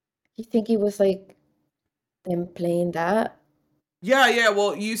 You think it was like them playing that? Yeah, yeah.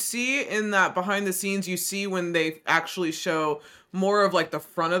 Well, you see in that behind the scenes, you see when they actually show more of like the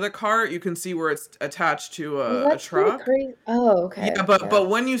front of the cart, you can see where it's attached to Oh, a that's so truck. crazy. Oh, Yeah, okay. but Yeah.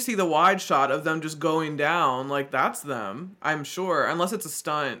 when you see the wide shot of them just going down, like that's them, I'm sure, unless it's a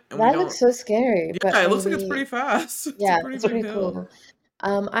stunt and we That looks don't. so scary, but Yeah, it looks like it's pretty maybe. fast. It's a Yeah, pretty it's big pretty hill. cool.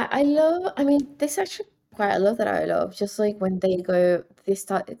 I love, I mean, there's actually quite a lot that I love. Just like when they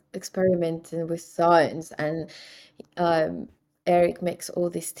start experimenting with science and um, Eric makes all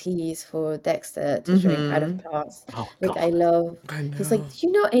these teas for Dexter to drink out of Mm-hmm. plants. Oh Like, I God. love, I he's like, know. do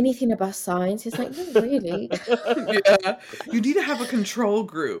you know anything about science? He's like, not really. Yeah, you need to have a control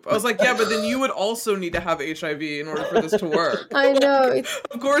group. I was like, yeah, but then you would also need to have HIV in order for this to work. I know. Like,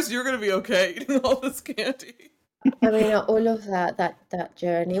 of course you're gonna be okay eating all this candy. I mean, all of that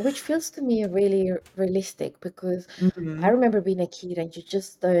journey, which feels to me really realistic because I Hmm. remember being a kid and you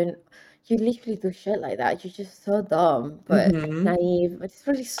just don't, you literally do shit like that. You're just so dumb but Hmm. naive, but it's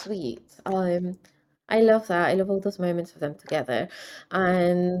really sweet. I love that. I love all those moments of them together.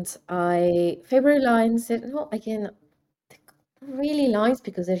 And I favorite lines, they're not again really lines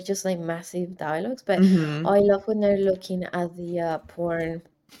because they're just like massive dialogues, but Mm-hmm. I love when they're looking at the porn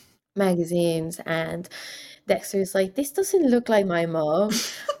magazines and Dexter is like, this doesn't look like my mom.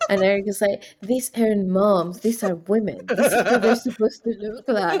 And Eric is like, these aren't moms, these are women. This is what they're supposed to look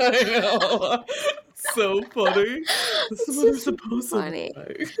like. I know. So funny. This is It's what they're just so supposed to look funny.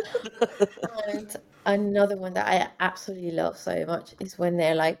 like. And another one that I absolutely love so much is when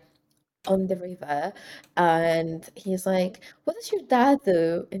they're like on the river and he's like, what does your dad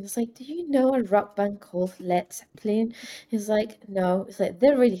do? And it's like, do you know a rock band called Led Zeppelin? He's like, no. It's like,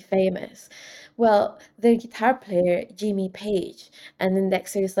 they're really famous. Well, their guitar player, Jimmy Page. And then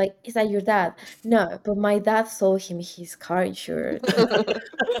Dexter is like, is that your dad? No, but my dad sold him his car insurance.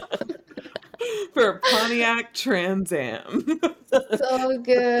 For a Pontiac Trans Am. So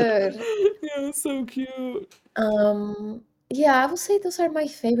good. Yeah, so cute. Yeah, I would say those are my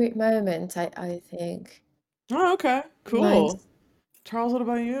favorite moments, I think. Oh, okay. Cool. Lines. Charles, what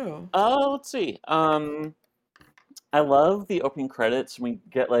about you? Let's see. I love the opening credits. We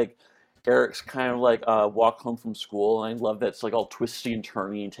get like Eric's kind of like walk home from school, and I love that it's like all twisty and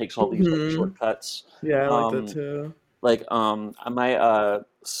turny and takes all these like Hmm. shortcuts. Yeah, I like that Um, too. my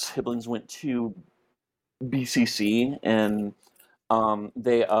siblings went to BCC, and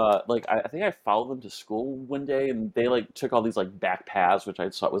they like I think I followed them to school one day, and they like took all these like back paths, which I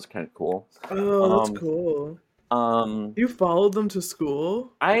thought was kind of cool. Oh, that's Um, cool. um, You followed them to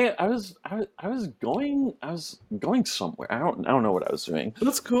school? I was going somewhere. I don't know what I was doing.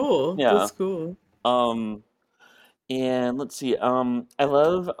 That's cool. Yeah. That's cool. Um, and let's see. I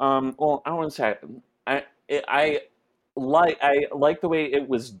love. Well, I don't want to say. I like the way it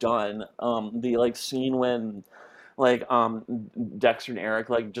was done. The like scene when like Dexter and Eric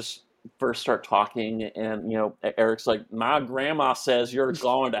like just first start talking, and you know Eric's like, "My grandma says you're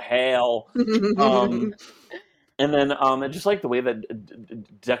going to hell." Um, and then I just like the way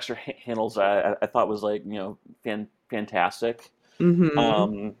that Dexter handles that. I thought was like fantastic. Hmm.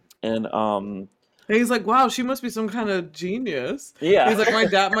 Um, and And he's like, wow, she must be some kind of genius. yeah. He's like,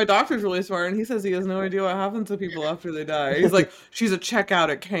 my doctor's really smart, and he says he has no idea what happens to people after they die. He's like, she's a checkout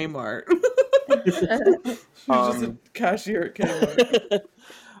at Kmart. She's just a um, cashier at Kmart.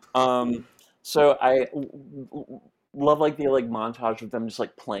 um, so I love like the like montage of them just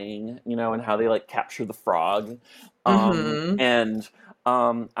like playing, and how they like capture the frog. Hmm. And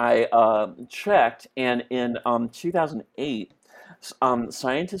I checked, and in 2008,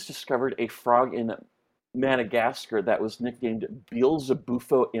 scientists discovered a frog in Madagascar that was nicknamed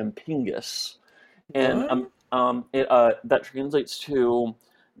Beelzebufo impingus, and What? it that translates to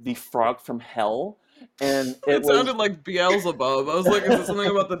the frog from hell, and it It was sounded like Beelzebub. I was like, is it something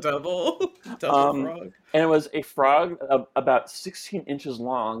about the devil? Devil um, frog. and it was a frog about 16 inches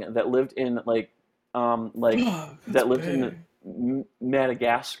long that lived in Fuck, that's that lived in big.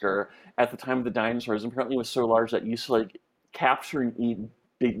 Madagascar at the time of the dinosaurs. And apparently, it was so large that it used to like capture and eat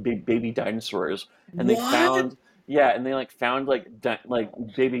big baby dinosaurs. And they What? found yeah, and they like found like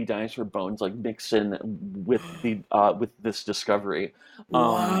baby dinosaur bones like mixed in with this discovery.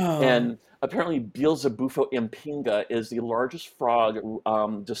 Wow. And apparently, Beelzebufo impinga is the largest frog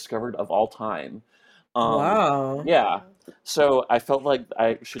discovered of all time. Um, Wow. yeah, Wow. so I felt like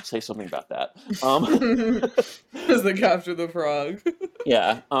I should say something about that. As they capture the frog.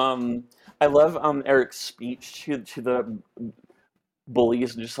 Yeah, I love Eric's speech to the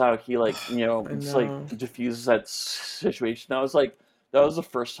bullies, and just how he like I just like know. diffuses that situation. That was the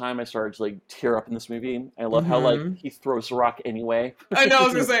first time I started to like tear up in this movie. I love how like Hmm. he throws the rock anyway. I know, I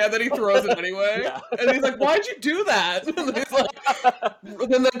was gonna say, and then he throws it anyway. Yeah. And he's like, why'd you do that? And he's like,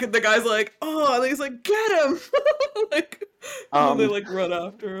 then the guy's like, oh, and he's like, get him! Like, and then they um, like run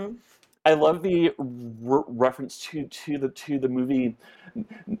after him. I love the reference to the movie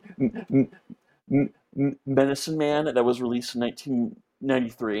Medicine Man that was released in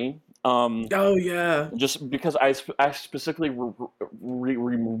 1993. Oh, yeah. Just because I specifically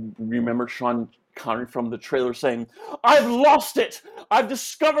remember Sean Connery from the trailer saying, "I've lost it! I've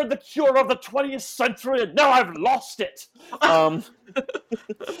discovered the cure of the 20th century, and now I've lost it." Um,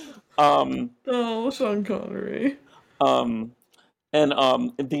 um, Oh, Sean Connery. um, and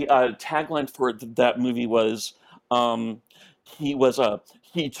the tagline for that movie was, um,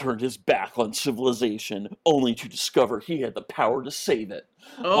 he turned his back on civilization only to discover he had the power to save it.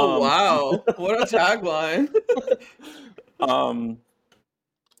 Oh, Um, wow. What a tagline. um,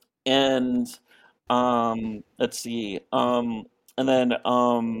 and let's see, and then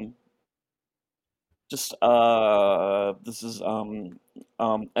just this is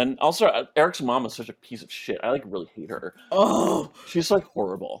and also Eric's mom is such a piece of shit. I like really hate her. Oh, She's like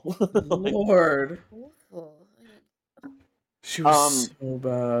horrible. Like, Lord. Awful. She was um, so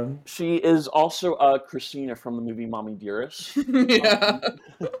bad. she is also Christina from the movie Mommy Dearest. Yeah.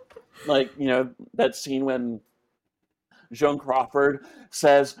 Like, that scene when Joan Crawford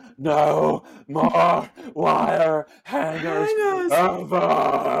says, "No more wire hangers Hang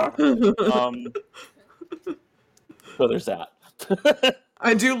us. ever." So there's that.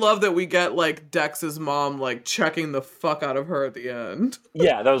 I do love that we get like Dex's mom like checking the fuck out of her at the end.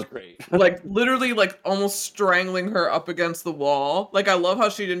 Yeah, that was great. Like literally like almost strangling her up against the wall. Like I love how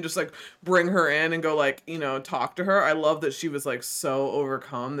she didn't just like bring her in and go like, talk to her. I love that she was like so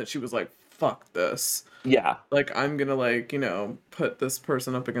overcome that she was like, fuck this. Yeah. Like I'm gonna like, put this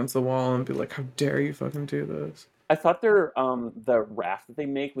person up against the wall and be like, how dare you fucking do this? I thought the raft that they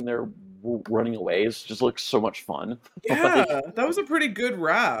make when they're running away just looks so much fun. Yeah, Like, that was a pretty good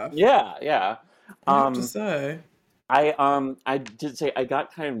raft. yeah. I have to say. I did say I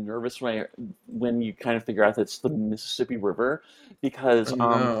got kind of nervous when you kind of figure out that it's the Mississippi River because Oh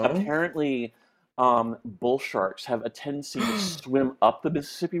no. apparently bull sharks have a tendency to swim up the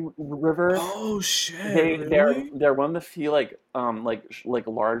Mississippi River. Oh shit! They're Really? one of the few like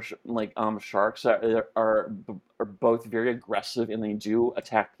large sharks that are both very aggressive and they do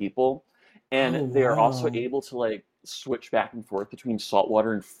attack people, Oh and they are also wow! able to like switch back and forth between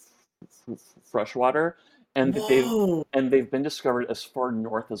saltwater and freshwater, and Whoa! they've been discovered as far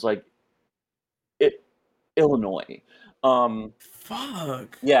north as like it, Illinois. Um,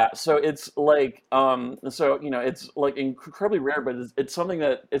 Fuck! yeah, so it's like it's like incredibly rare, but it's something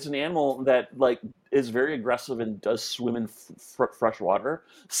that it's an animal that like is very aggressive and does swim in fresh water.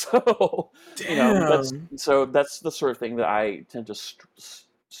 So, Damn! that's the sort of thing that I tend to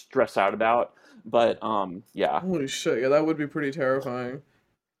stress out about. But yeah, Holy shit! Yeah, that would be pretty terrifying.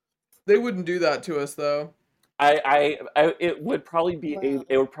 They wouldn't do that to us though. it would probably be Well,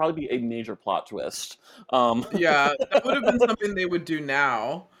 a major plot twist. Yeah, that would have been something they would do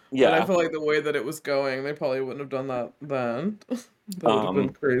now. But I Yeah. feel like the way that it was going, they probably wouldn't have done that then. That would have been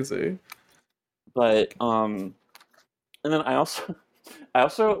Um, crazy. but and then I also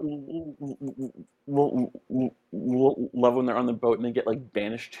love when they're on the boat and they get like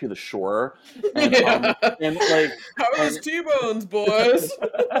banished to the shore, and Yeah. and like How are those and T-bones, boys?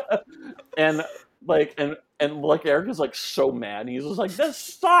 and and like Eric is like so mad. He's just like, this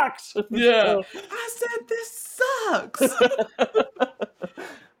sucks. Yeah. So, I said this sucks.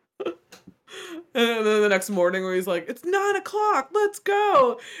 And then the next morning where he's like, it's 9 o'clock, let's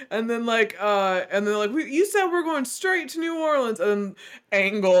go. And then you said we're going straight to New Orleans. And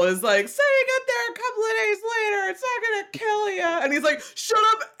Angle is like, say you get there a couple of days later, it's not gonna kill you. And he's like, shut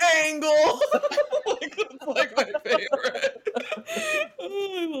up, Angle. Like, that's like my favorite.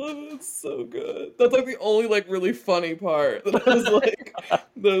 Oh, I love it. It's so good. That's like the only like really funny part that I was like,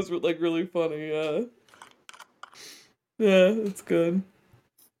 those were like really funny. Yeah. Yeah, it's good.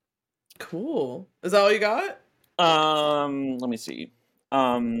 Cool. Is that all you got? let me see.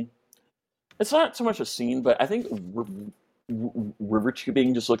 It's not so much a scene, but I think river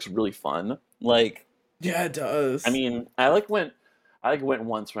tubing just looks really fun. Like, Yeah, it does. I mean, I went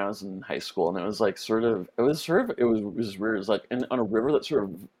once when I was in high school, and it was like it was weird. It was like on a river that sort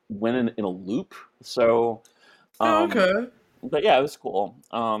of went in a loop. So, Oh, um, okay. but yeah, it was cool.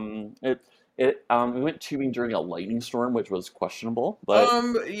 We went tubing during a lightning storm, which was questionable,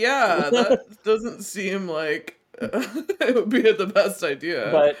 but Yeah, that doesn't seem like it would be the best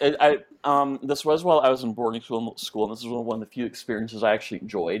idea. this was while I was in boarding school, and this is one of the few experiences I actually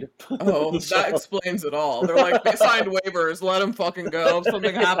enjoyed. Oh, that So, explains it all. They're like, they signed waivers, let them fucking go. If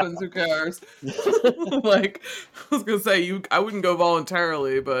something happens, who cares? Like, I was gonna say I wouldn't go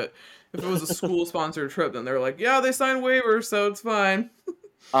voluntarily, but if it was a school sponsored trip, then they're like, yeah, they signed waivers, so it's fine.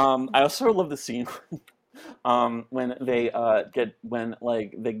 I also love the scene when they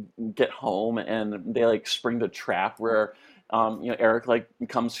get home and they like spring the trap where Eric like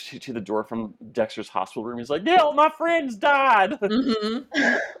comes to the door from Dexter's hospital room. He's like, "Neil, my friend's died."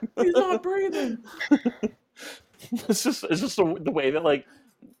 Mm-hmm. He's not breathing. It's just the way that like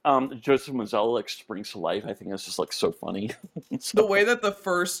Joseph Mazzello like springs to life. I think it's just like so funny. The So, way that the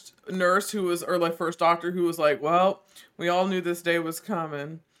first nurse or like first doctor who was like, well, we all knew this day was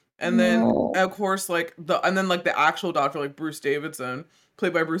coming. And then no. of course the actual doctor, like Bruce Davidson,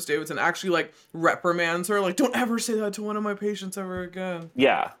 played by Bruce Davidson, actually like reprimands her, like, don't ever say that to one of my patients ever again.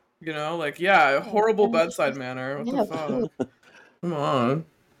 yeah. Like, yeah, horrible And bedside she's, manner. What the yeah, of course. fuck? Come on.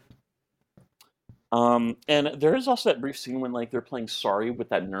 And there is also that brief scene when like they're playing Sorry with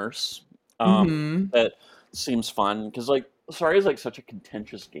that nurse. Mhm. that seems fun because like Sorry is like such a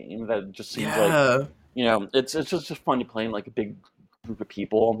contentious game that it just seems like Yeah. it's just fun to play in like a big group of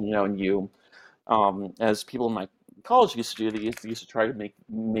people, and as people in my college used to do, they used to try to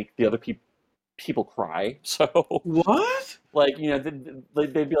make the other people cry. So What? like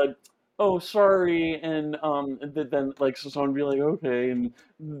they'd be like, "Oh, sorry," and then like so someone would be like, "Okay," and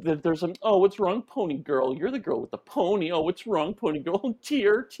there's some, "Oh, what's wrong, pony girl? You're the girl with the pony. Oh, what's wrong, pony girl?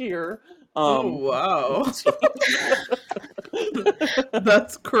 Tear, tear." Oh, Um, wow. so-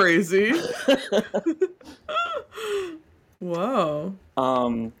 That's crazy. Wow.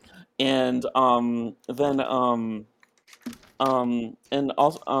 um, and then and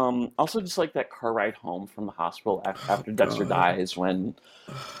also just like that car ride home from the hospital Oh, after Dexter God. dies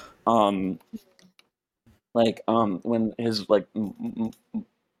um when his like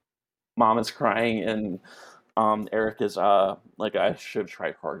mom is crying and Eric is like, I should have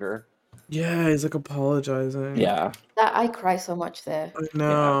tried harder. Yeah, he's like apologizing. Yeah, That I cry so much there I yeah,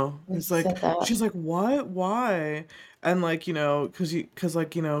 know. when He's he like, said that. she's like, what? Why? And like, because he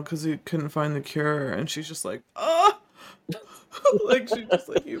couldn't find the cure, and she's just like, oh, like she's just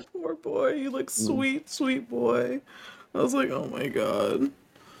like, you poor boy, you like Mm. sweet, sweet boy. I was like, oh my God.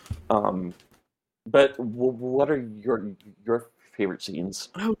 um but what are your favorite scenes?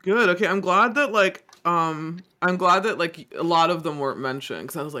 Oh, good. Okay, I'm glad that like a lot of them weren't mentioned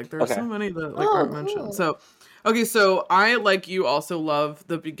because I was like, there are Okay. so many that like Oh, aren't mentioned. cool. So, okay, so I like you also love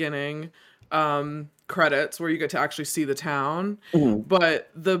the beginning credits where you get to actually see the town. Mhm. But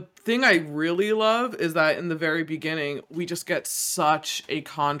the thing I really love is that in the very beginning, we just get such a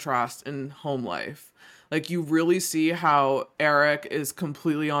contrast in home life. Like you really see how Eric is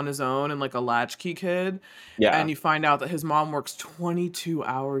completely on his own and like a latchkey kid, Yeah. and you find out that his mom works 22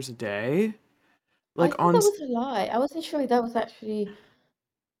 hours a day. I Like thought that was a lie. I wasn't sure if that was actually.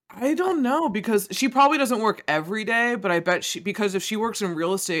 I I, don't know because she probably doesn't work every day, but I bet because if she works in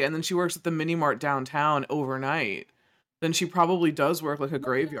real estate and then she works at the mini mart downtown overnight, then she probably does work like a no, yeah,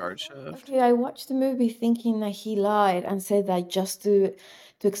 graveyard shift. okay. I watched the movie thinking that he lied and said that just to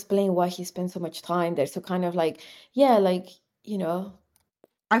explain why he spent so much time there. So kind of like, yeah, like you know,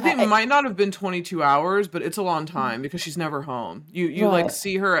 I think it I might not have been 22 hours, but it's a long time because she's never home. You like right.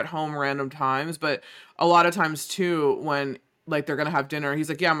 see her at home random times, but a lot of times too when like they're gonna have dinner, he's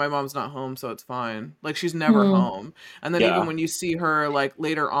like, "Yeah, my mom's not home, so it's fine." Like she's never Hmm. home. And then even Yeah. when you see her like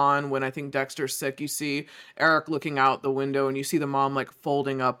later on when I think Dexter's sick, you see Eric looking out the window and you see the mom like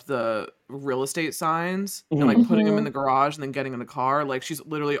folding up the real estate signs and Hmm. like putting them in Mm-hmm. the garage and then getting in the car. Like she's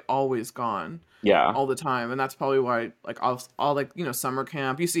literally always gone Yeah. all the time, and that's probably why like all like summer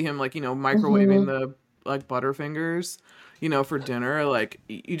camp you see him like microwaving Mm-hmm. the like butterfingers for dinner. Like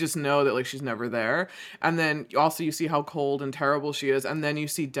you just know that like she's never there. And then also you see how cold and terrible she is, and then you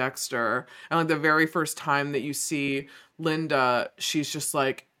see Dexter, and like the very first time that you see Linda, she's just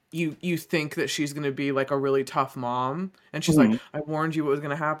like you think that she's going to be like a really tough mom, and she's like, Hmm. I warned you what was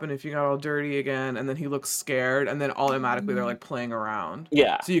going to happen if you got all dirty again. And then he looks scared, and then automatically they're like playing around,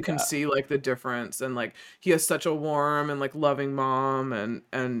 Yeah. so you can Yeah. see like the difference. And like he has such a warm and like loving mom, and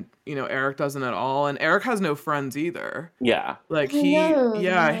Eric doesn't at all, and Eric has no friends either. Yeah. Like I he know,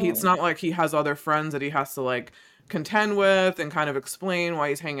 yeah, it's no. not like he has other friends that he has to like contend with and kind of explain why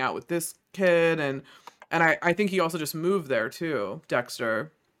he's hanging out with this kid. And I think he also just moved there too,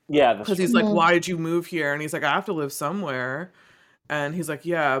 Dexter, Yeah, that's because true. he's like, Mm-hmm. why did you move here? And he's like, I have to live somewhere. And he's like,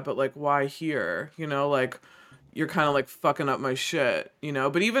 yeah, but like, why here? Like you're kind of like fucking up my shit.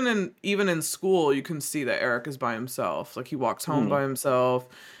 But even in school, you can see that Eric is by himself. Like he walks home Hmm. by himself.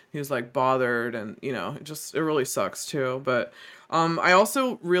 He's like bothered, and it really sucks too. But I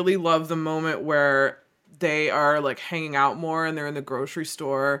also really love the moment where they are like hanging out more and they're in the grocery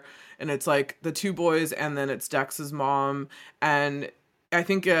store, and it's like the two boys and then it's Dex's mom. And I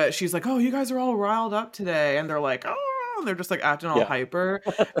think she's like, "Oh, you guys are all riled up today," and they're like, "Oh," and they're just like acting all Yeah. hyper.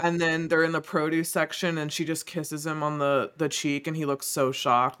 And then they're in the produce section, and she just kisses him on the cheek, and he looks so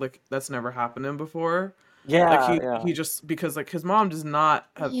shocked, like that's never happened to him before. Like Yeah. he Yeah. just because like his mom does not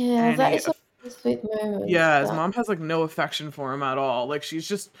have Yeah, that any is a really sweet moment. yeah, his That mom has like no affection for him at all. Like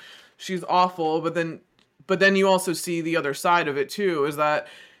she's awful. But then you also see the other side of it too, is that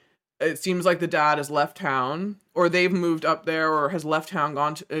it seems like the dad has left town, or they've moved up there, or has left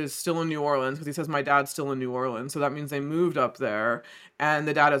town, is still in New Orleans, because he says my dad's still in New Orleans, so that means they moved up there. And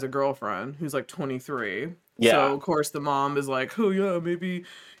the dad has a girlfriend who's like 23. Yeah. So of course the mom is like, oh yeah, maybe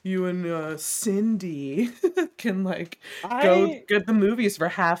you and Cindy can like go I get the movies for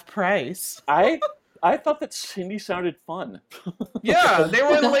half price. I I thought that Cindy sounded fun. Yeah, they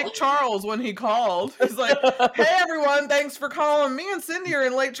were in Lake Charles when he called. He's like, "Hey everyone, thanks for calling. Me and Cindy are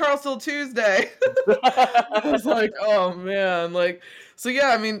in Lake Charles till Tuesday." I was like, "Oh man!" Like, so yeah,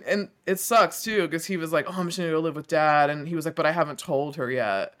 I mean, and it sucks too because he was like, "Oh, I'm just gonna go live with Dad," and he was like, "But I haven't told her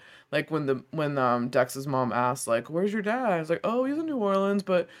yet." Like when Dex's mom asked, like, "Where's your dad?" I was like, "Oh, he's in New Orleans,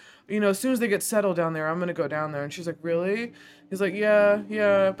 but as soon as they get settled down there, I'm gonna go down there." And she's like, "Really?" He's like, "Yeah,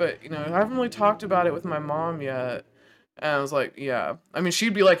 yeah, but I haven't really talked about it with my mom yet." And I was like, "Yeah." I mean,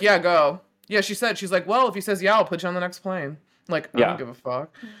 she'd be like, "Yeah, go." Yeah, she's like, "Well, if he says yeah, I'll put you on the next plane." Like, I don't Yeah. give a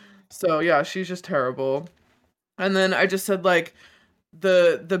fuck. So yeah, she's just terrible. And then I just said like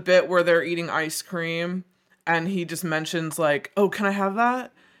the bit where they're eating ice cream and he just mentions like, "Oh, can I have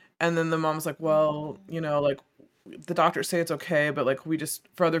that?" And then the mom's like, "Well, like the doctors say it's okay, but like we just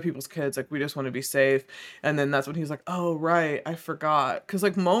for other people's kids, like we just want to be safe." And then that's when he's like, "Oh, right, I forgot." Cuz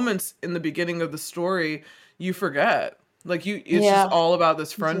like moments in the beginning of the story, you forget. Like it's just Yeah. all about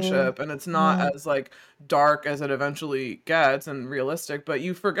this Yeah. friendship and it's not as like dark as it eventually gets and realistic, but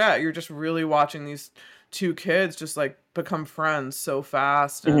you forget. You're just really watching these two kids just like become friends so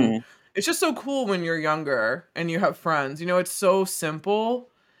fast and Mhm. it's just so cool when you're younger and you have friends. It's so simple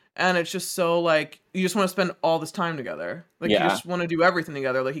and it's just so like you just want to spend all this time together. Like you Yeah. just want to do everything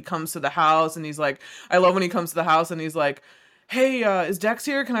together. Like he comes to the house and he's like I love when he comes to the house and he's like, "Hey, is Dex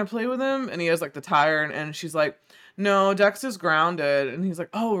here? Can I play with him?" And he has like the tire and she's like, "No, Dex is grounded." And he's like,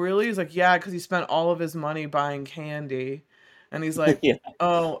 "Oh, really?" He's like, "Yeah, because he spent all of his money buying candy." And he's like, Yeah.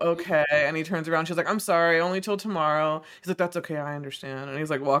 "Oh, okay." And he turns around. She's like, "I'm sorry, only till tomorrow." He's like, "That's okay, I understand." And he's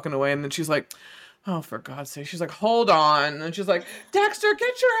like walking away. And then she's like, "Oh, for God's sake." She's like, "Hold on." And she's like, "Dexter,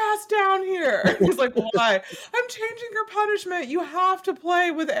 get your ass down here." And he's like, "Why?" "I'm changing your punishment. You have to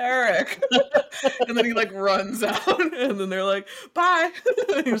play with Eric." And then he like runs out. And then they're like, "Bye."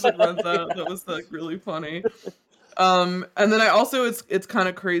 And he just like runs out. That was like really funny. And then I also it's kind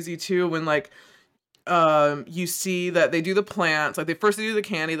of crazy too when like you see that they do the plants like they do the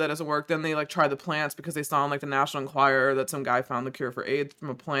candy that doesn't work, then they like try the plants because they saw in like the National Enquirer that some guy found the cure for AIDS from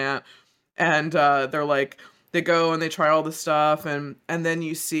a plant. And they're like they go and they try all this stuff and then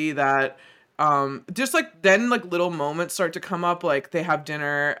you see that just like then like little moments start to come up, like they have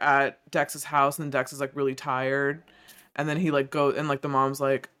dinner at Dex's house and Dex is like really tired and then he like go and like the mom's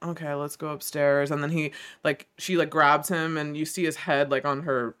like, "Okay, let's go upstairs." And then she like grabs him and you see his head like on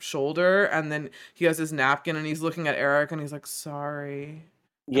her shoulder and then he has his napkin and he's looking at Eric and he's like, "Sorry."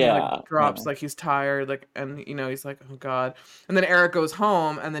 And he like Yeah. drops like he's tired, like, and he's like, "Oh God." And then Eric goes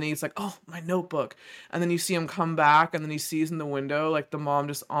home and then he's like, "Oh, my notebook." And then you see him come back and then he sees in the window like the mom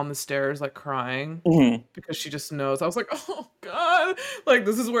just on the stairs like crying Mhm. because she just knows. I was like, "Oh God." Like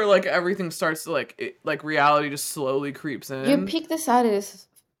this is where like everything starts to like reality just slowly creeps You in. pick the saddest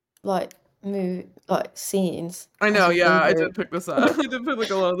like scenes I as know, your yeah, I favorite. did pick the sad. I did pick like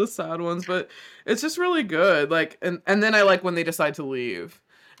a lot of the sad ones, but it's just really good. Like, and then I like when they decide to leave,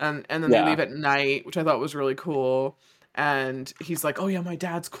 and then they Yeah. leave at night, which I thought was really cool. And he's like, "Oh yeah, my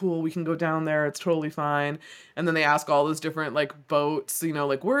dad's cool. We can go down there. It's totally fine." And then they ask all those different like boats,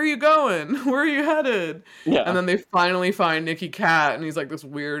 like, "Where are you going? Where are you headed?" And Yeah. then they finally find Nicky Cat, and he's like this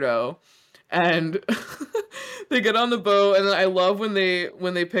weirdo. And they get on the boat, and then I love when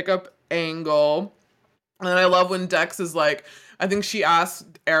they pick up Angle. And then I love when Dex is like, I think she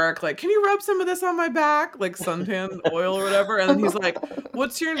asked Eric, like, "Can you rub some of this on my back? Like suntan oil or whatever." And then he's like,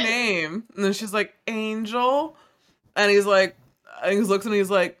 "What's your name?" And then she's like, "Angel." And he's like, and he looks and he's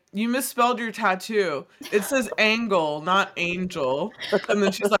like, "You misspelled your tattoo. It says Angle, not Angel." And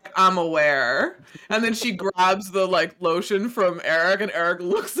then she's like, "I'm aware." And then she grabs the like lotion from Eric and Eric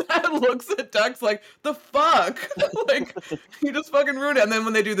looks at Dex like, "The fuck?" Like, you just fucking ruined it. And then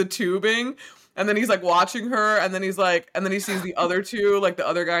when they do the tubing, and then he's like watching her, and then he's like, and then he sees the other two, like the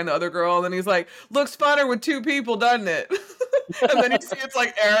other guy and the other girl, and then he's like, "Looks funner with two people, doesn't it?" And then you see it's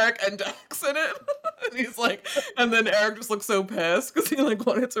like Eric and Dex in it. And he's like, and then Eric just looks so pissed because he like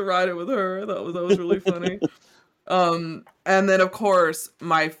wanted to ride it with her. That was really funny. And then of course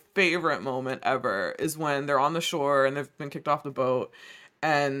my favorite moment ever is when they're on the shore and they've been kicked off the boat,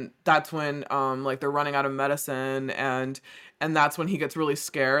 and that's when like they're running out of medicine, and that's when he gets really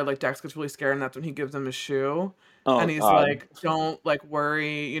scared, like Dex gets really scared, and that's when he gives him his shoe. Oh And he's God. like, "Don't like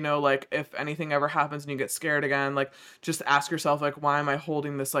worry, like if anything ever happens and you get scared again, like just ask yourself like, why am I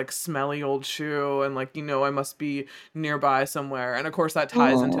holding this like smelly old shoe, and like I must be nearby somewhere." And of course that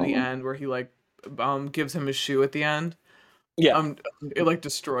ties into the Oh. end where he like gives him his shoe at the end. Yeah. um it like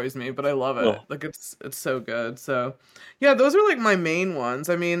destroys me, but I love it. Oh. Like it's so good. So yeah, those are like my main ones.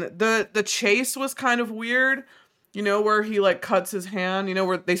 I mean, the chase was kind of weird, where he like cuts his hand,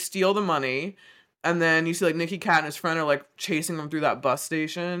 where they steal the money, and then you see like Nicky Cat and his friend are like chasing him through that bus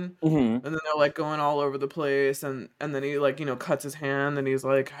station, Mm-hmm. and then they're like going all over the place, and then he like cuts his hand, and he's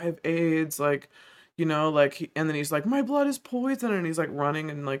like, I have AIDS, like like and then he's like, my blood is poison, and he's like running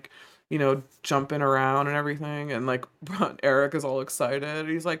and like jumping around and everything, and like Eric is all excited.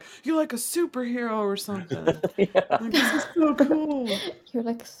 He's like, you're like a superhero or something. Yeah. Like, this is so cool. You're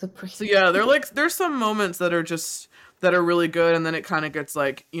like a super. So yeah, there's some moments that are just that are really good, and then it kind of gets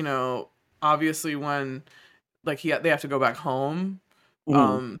like obviously when like they have to go back home,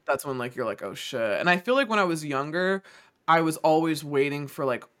 Mhm. that's when like you're like, oh shit. And I feel like when I was younger, I was always waiting for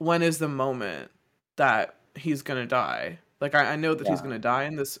like, when is the moment that he's gonna die? Like I know that he's Yeah. gonna die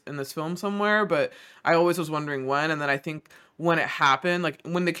in this film somewhere, but I always was wondering when. And then I think when it happened, like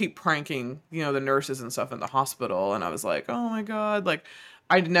when they keep pranking the nurses and stuff in the hospital, and I was like, oh my god, like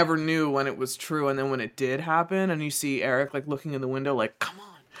I never knew when it was true. And then when it did happen, and you see Eric like looking in the window like, come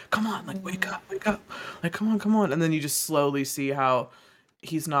on, like wake up, like come on, and then you just slowly see how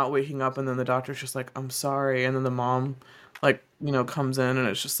he's not waking up, and then the doctor's just like, I'm sorry, and then the mom like comes in, and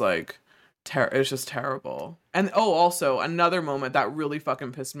it's just like it's just terrible. And oh, also another moment that really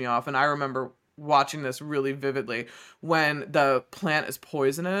fucking pissed me off, and I remember watching this really vividly, when the plant is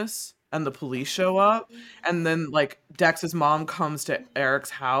poisonous and the police show up, and then like Dex's mom comes to Eric's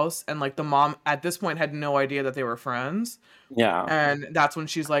house, and like the mom at this point had no idea that they were friends, Yeah. and that's when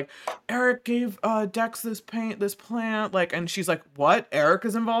she's like, Eric gave Dex this plant, like, and she's like, what? Eric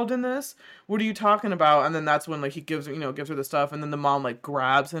is involved in this? What are you talking about? And then that's when like he gives her the stuff, and then the mom like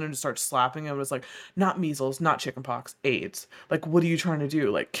grabs him and just starts slapping him. It's like, not measles, not chickenpox, AIDS. Like, what are you trying to do?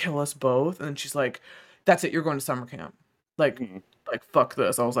 Like, kill us both? And then she's like, that's it, you're going to summer camp. Like, Mhm. like fuck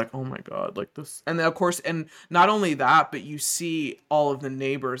this. I was like, oh my god, like this. And then of course, and not only that, but you see all of the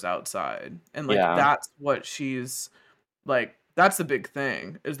neighbors outside, and like Yeah. that's what she's like, that's the big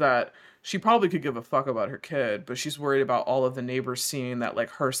thing, is that she probably could give a fuck about her kid, but she's worried about all of the neighbors seeing that like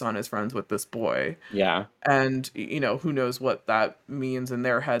her son is friends with this boy. Yeah. And who knows what that means in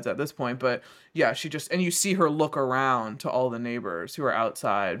their heads at this point. But yeah, she just, and you see her look around to all the neighbors who are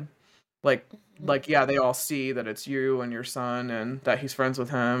outside, like yeah, they all see that it's you and your son, and that he's friends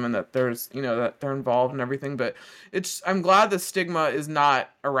with him, and that there's that they're involved and everything. But I'm glad the stigma is not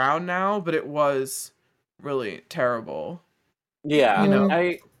around now, but it was really terrible. Yeah.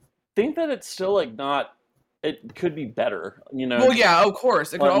 I think that it's still like not. It could be better. Well, yeah, of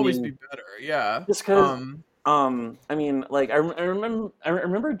course, it could Well, I always be mean, better. Yeah. just because. I mean, like I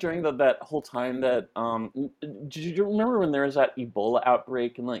remember during that whole time that did you remember when there was that Ebola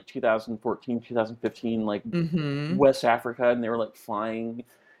outbreak in like 2014, 2015, like Mm-hmm. West Africa, and they were like flying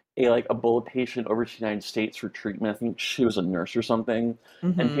a like Ebola patient over to the United States for treatment. I think she was a nurse or something,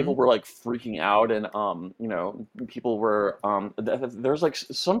 and Mm-hmm. people were like freaking out, and people were there's like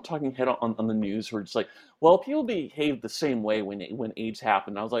some talking head on the news who were just like, well, people behave the same way when AIDS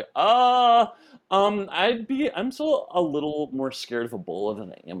happened. I was like, I'm still a little more scared of Ebola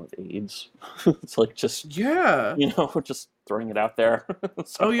than I am of AIDS. It's like just Yeah. just throwing it out there.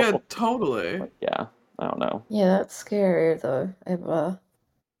 So, Oh yeah, totally. like, yeah, I don't know. Yeah, that's scary though.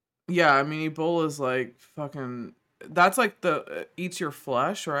 Yeah, I mean, Ebola's like fucking. That's like the eats your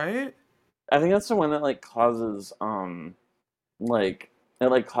flesh, right? I think that's the one that like causes like it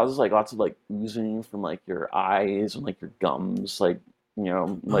like causes like lots of like oozing from like your eyes and like your gums, like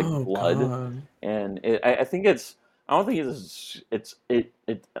like Oh blood. god. And I think it's I don't think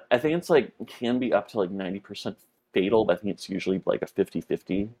it I think it's like can be up to like 90% fatal, but I think it's usually like a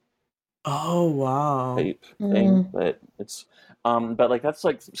 50-50 Oh wow. type thing. But it's but like that's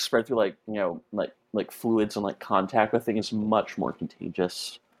like spread through like like fluids and like contact. I think it's much more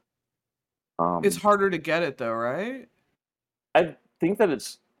contagious. It's Um, harder to get it though, right? I think that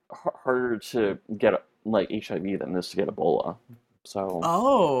it's harder to get like HIV than it is to get Ebola. So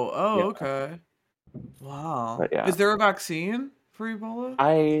Oh, yeah, okay. Wow. but yeah, Is there a vaccine for Ebola?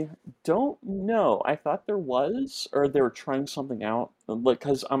 I don't know. I thought there was, or they were trying something out. Like,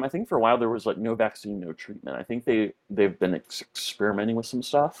 because I think for a while there was like no vaccine, no treatment. I think they've been experimenting with some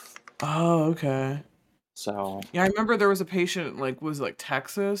stuff. Oh, okay. So Yeah, I remember there was a patient, like, was it, like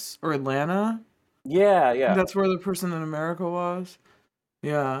Texas or Atlanta? yeah, I think yeah. that's where the person in America was.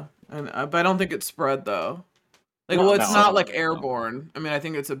 Yeah, and but I don't think it spread though. Like, No, well, no, it's I not don't like think so. airborne. I mean, I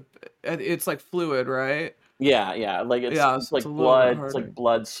think it's like fluid, right? Yeah, yeah. Like Yeah, it's so it's a like little bit blood. It's harder. like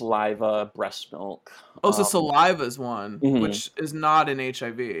blood, saliva, breast milk. Oh, so saliva's one, Mhm. which is not in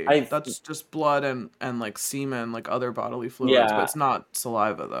HIV. I That's just blood and like semen, like other bodily fluids, but yeah. it's not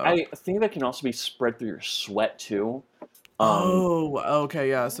saliva though. I think that can also be spread through your sweat too. Um, Oh, okay,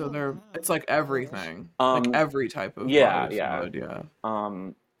 yeah. So it's like everything, like um, every type of yeah, bodily yeah. fluid. Yeah.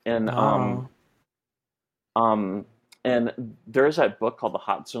 Um, and Wow. And there's that book called The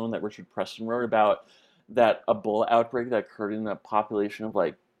Hot Zone that Richard Preston wrote about that Ebola outbreak that occurred in a population of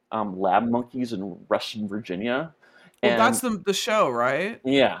like lab monkeys in Western Virginia. Well, that's And the show, right?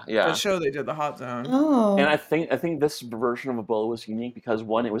 yeah, The yeah. show they did, the Hot Zone. And Oh, I think this version of Ebola was unique because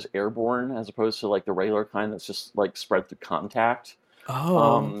one, it was airborne as opposed to like the regular kind that's just like spread through contact. Oh.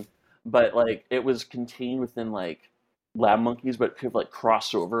 Um, but like it was contained within like lab monkeys, but it could like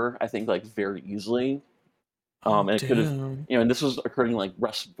cross over, I think, like very easily. Oh, And it could have, damn. and this was occurring in like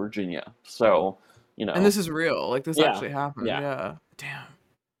West Virginia. So, And this is real. Like, this yeah, actually happened. yeah. Yeah. Damn.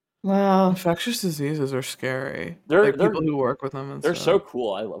 wow. Infectious diseases are scary. They're Like, people they're who work with them and they're so stuff.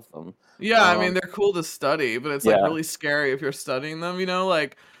 cool. I love them. Yeah, I mean, Um, they're cool to study, but it's like yeah, really scary if you're studying them,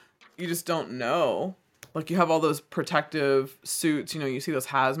 like you just don't know. Like you have all those protective suits, you see those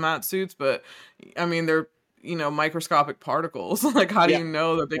hazmat suits, but I mean, they're, microscopic particles. Like, how do yeah, you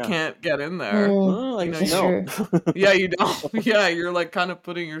know that they yeah. can't get in there? Mm, I You know, just that's know. true. yeah, you don't. Yeah, you're like kind of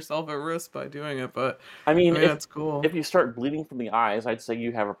putting yourself at risk by doing it, but I I mean, mean, if that's cool. if you start bleeding from the eyes, I'd say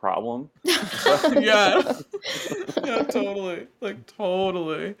you have a problem. So, Yeah. Yeah, totally. Like,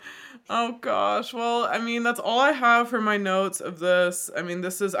 totally. Oh gosh. Well, I mean, that's all I have for my notes of this. I mean,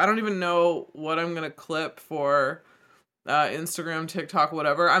 I don't even know what I'm gonna clip for Instagram, TikTok,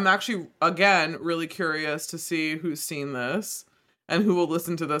 whatever. I'm actually, again, really curious to see who's seen this and who will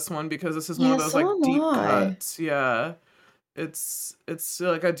listen to this one, because this is one of Yeah, those like so am deep I. cuts. Yeah. It's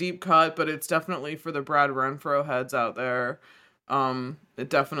like a deep cut, but it's definitely for the Brad Renfro heads out there. It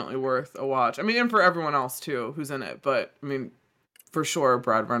definitely worth a watch. I mean, and for everyone else too who's in it, but I mean, for sure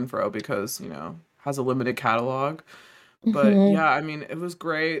Brad Renfro, because has a limited catalog. But Hmm. yeah, I mean, it was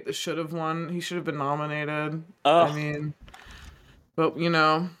great. It should have won. He should have been nominated. I oh, mean, but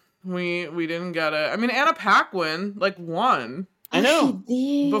we didn't get it. I mean, Anna Paquin like won I Oh, she know.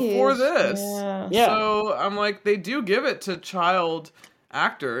 before did. this. Yeah. Yeah, So I'm like, they do give it to child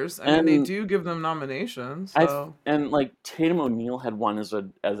actors. I mean, they and do give them nominations. I So and like Tatum O'Neal had won as a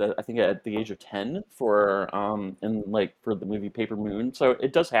I think at the age of 10 for in like for the movie Paper Moon. So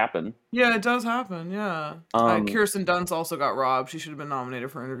it does happen. yeah, it does happen. Yeah. Um, Kirsten Dunst also got robbed. She should have been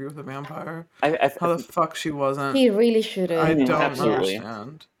nominated for Interview with a Vampire. I How the think fuck she wasn't, He really should I have. don't Yeah. absolutely.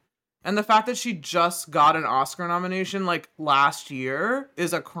 understand. And the fact that she just got an Oscar nomination like last year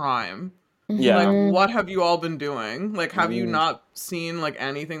is a crime. Like, Yeah. Hmm. what have you all been doing? Like, have you Mm, not seen like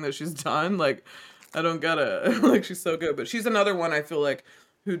anything that she's done? Like, I don't get it. Like, she's so good, but she's another one I feel like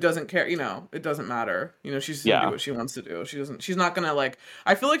who doesn't care. It doesn't matter. She's just gonna do yeah. what she wants to do. She's not gonna like.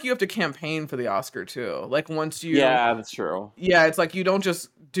 I feel like you have to campaign for the Oscar too. Like, once you, Yeah, that's true. yeah, it's like you don't just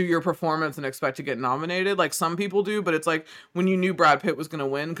do your performance and expect to get nominated like some people do, but it's like when you knew Brad Pitt was going to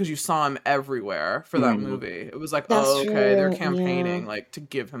win because you saw him everywhere for that Mm, movie. It was like, That's oh, okay, they're true. Yeah. campaigning like to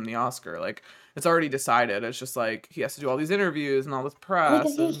give him the Oscar. Like, it's already decided. It's just like he has to do all these interviews and all this Like, I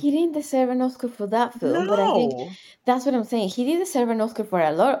press think and he didn't deserve an Oscar for that film, but I think no. that's what I'm saying. He did deserve an Oscar for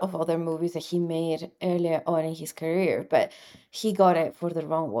a lot of other movies that he made earlier on in his career, but he got it for the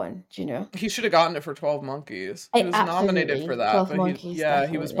wrong one, you know? He should have gotten it for 12 Monkeys. He was nominated for Absolutely. that, 12 but Monkeys,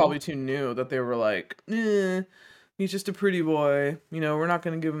 he was definitely. probably too new that they were like, he's just a pretty boy. We're not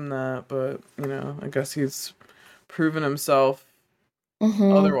going to give him that, but, I guess he's proven himself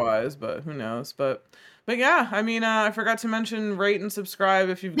Mm-hmm. otherwise, but who knows? But yeah, I mean, I forgot to mention rate and subscribe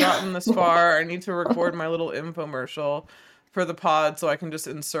if you've gotten this far. I need to record my little infomercial for the pod so I can just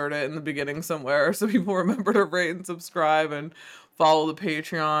insert it in the beginning somewhere so people remember to rate and subscribe and follow the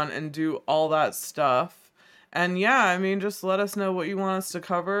Patreon and do all that stuff. And yeah, I mean, just let us know what you want us to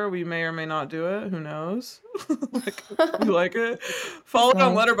cover. We may or may not do it. Who knows? Like, if you like it. Follow it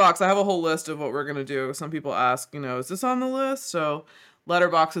on Nice. Letterboxd. I have a whole list of what we're gonna do. Some people ask, is this on the list? So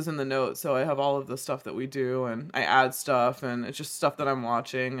Letterboxd is in the notes, so I have all of the stuff that we do, and I add stuff, and it's just stuff that I'm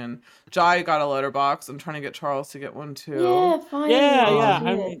watching. And Jai got a Letterboxd. I'm trying to get Charles to get one too. Yeah, finally, Yeah, let's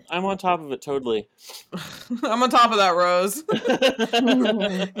yeah. Um, do it. I'm on top of it totally. I'm on top of that, Rose.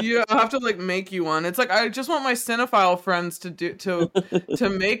 You I have to like make you one. It's like I just want my cinephile friends to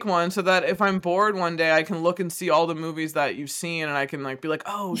make one so that if I'm bored one day I can look and see all the movies that you've seen and I can like be like,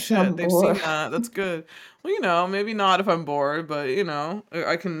 oh If I'm shit, they've seen bored. that. That's good. Well, maybe not if I'm bored, but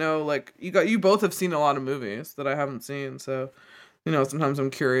I can know like you both have seen a lot of movies that I haven't seen, so sometimes I'm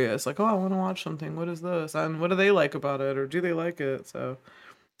curious, like, oh, I want to watch something. What is this? And what do they like about it, or do they like it? So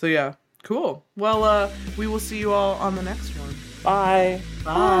yeah, cool. Well, we will see you all on the next one. Bye. Bye.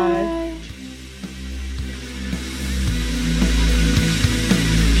 Bye.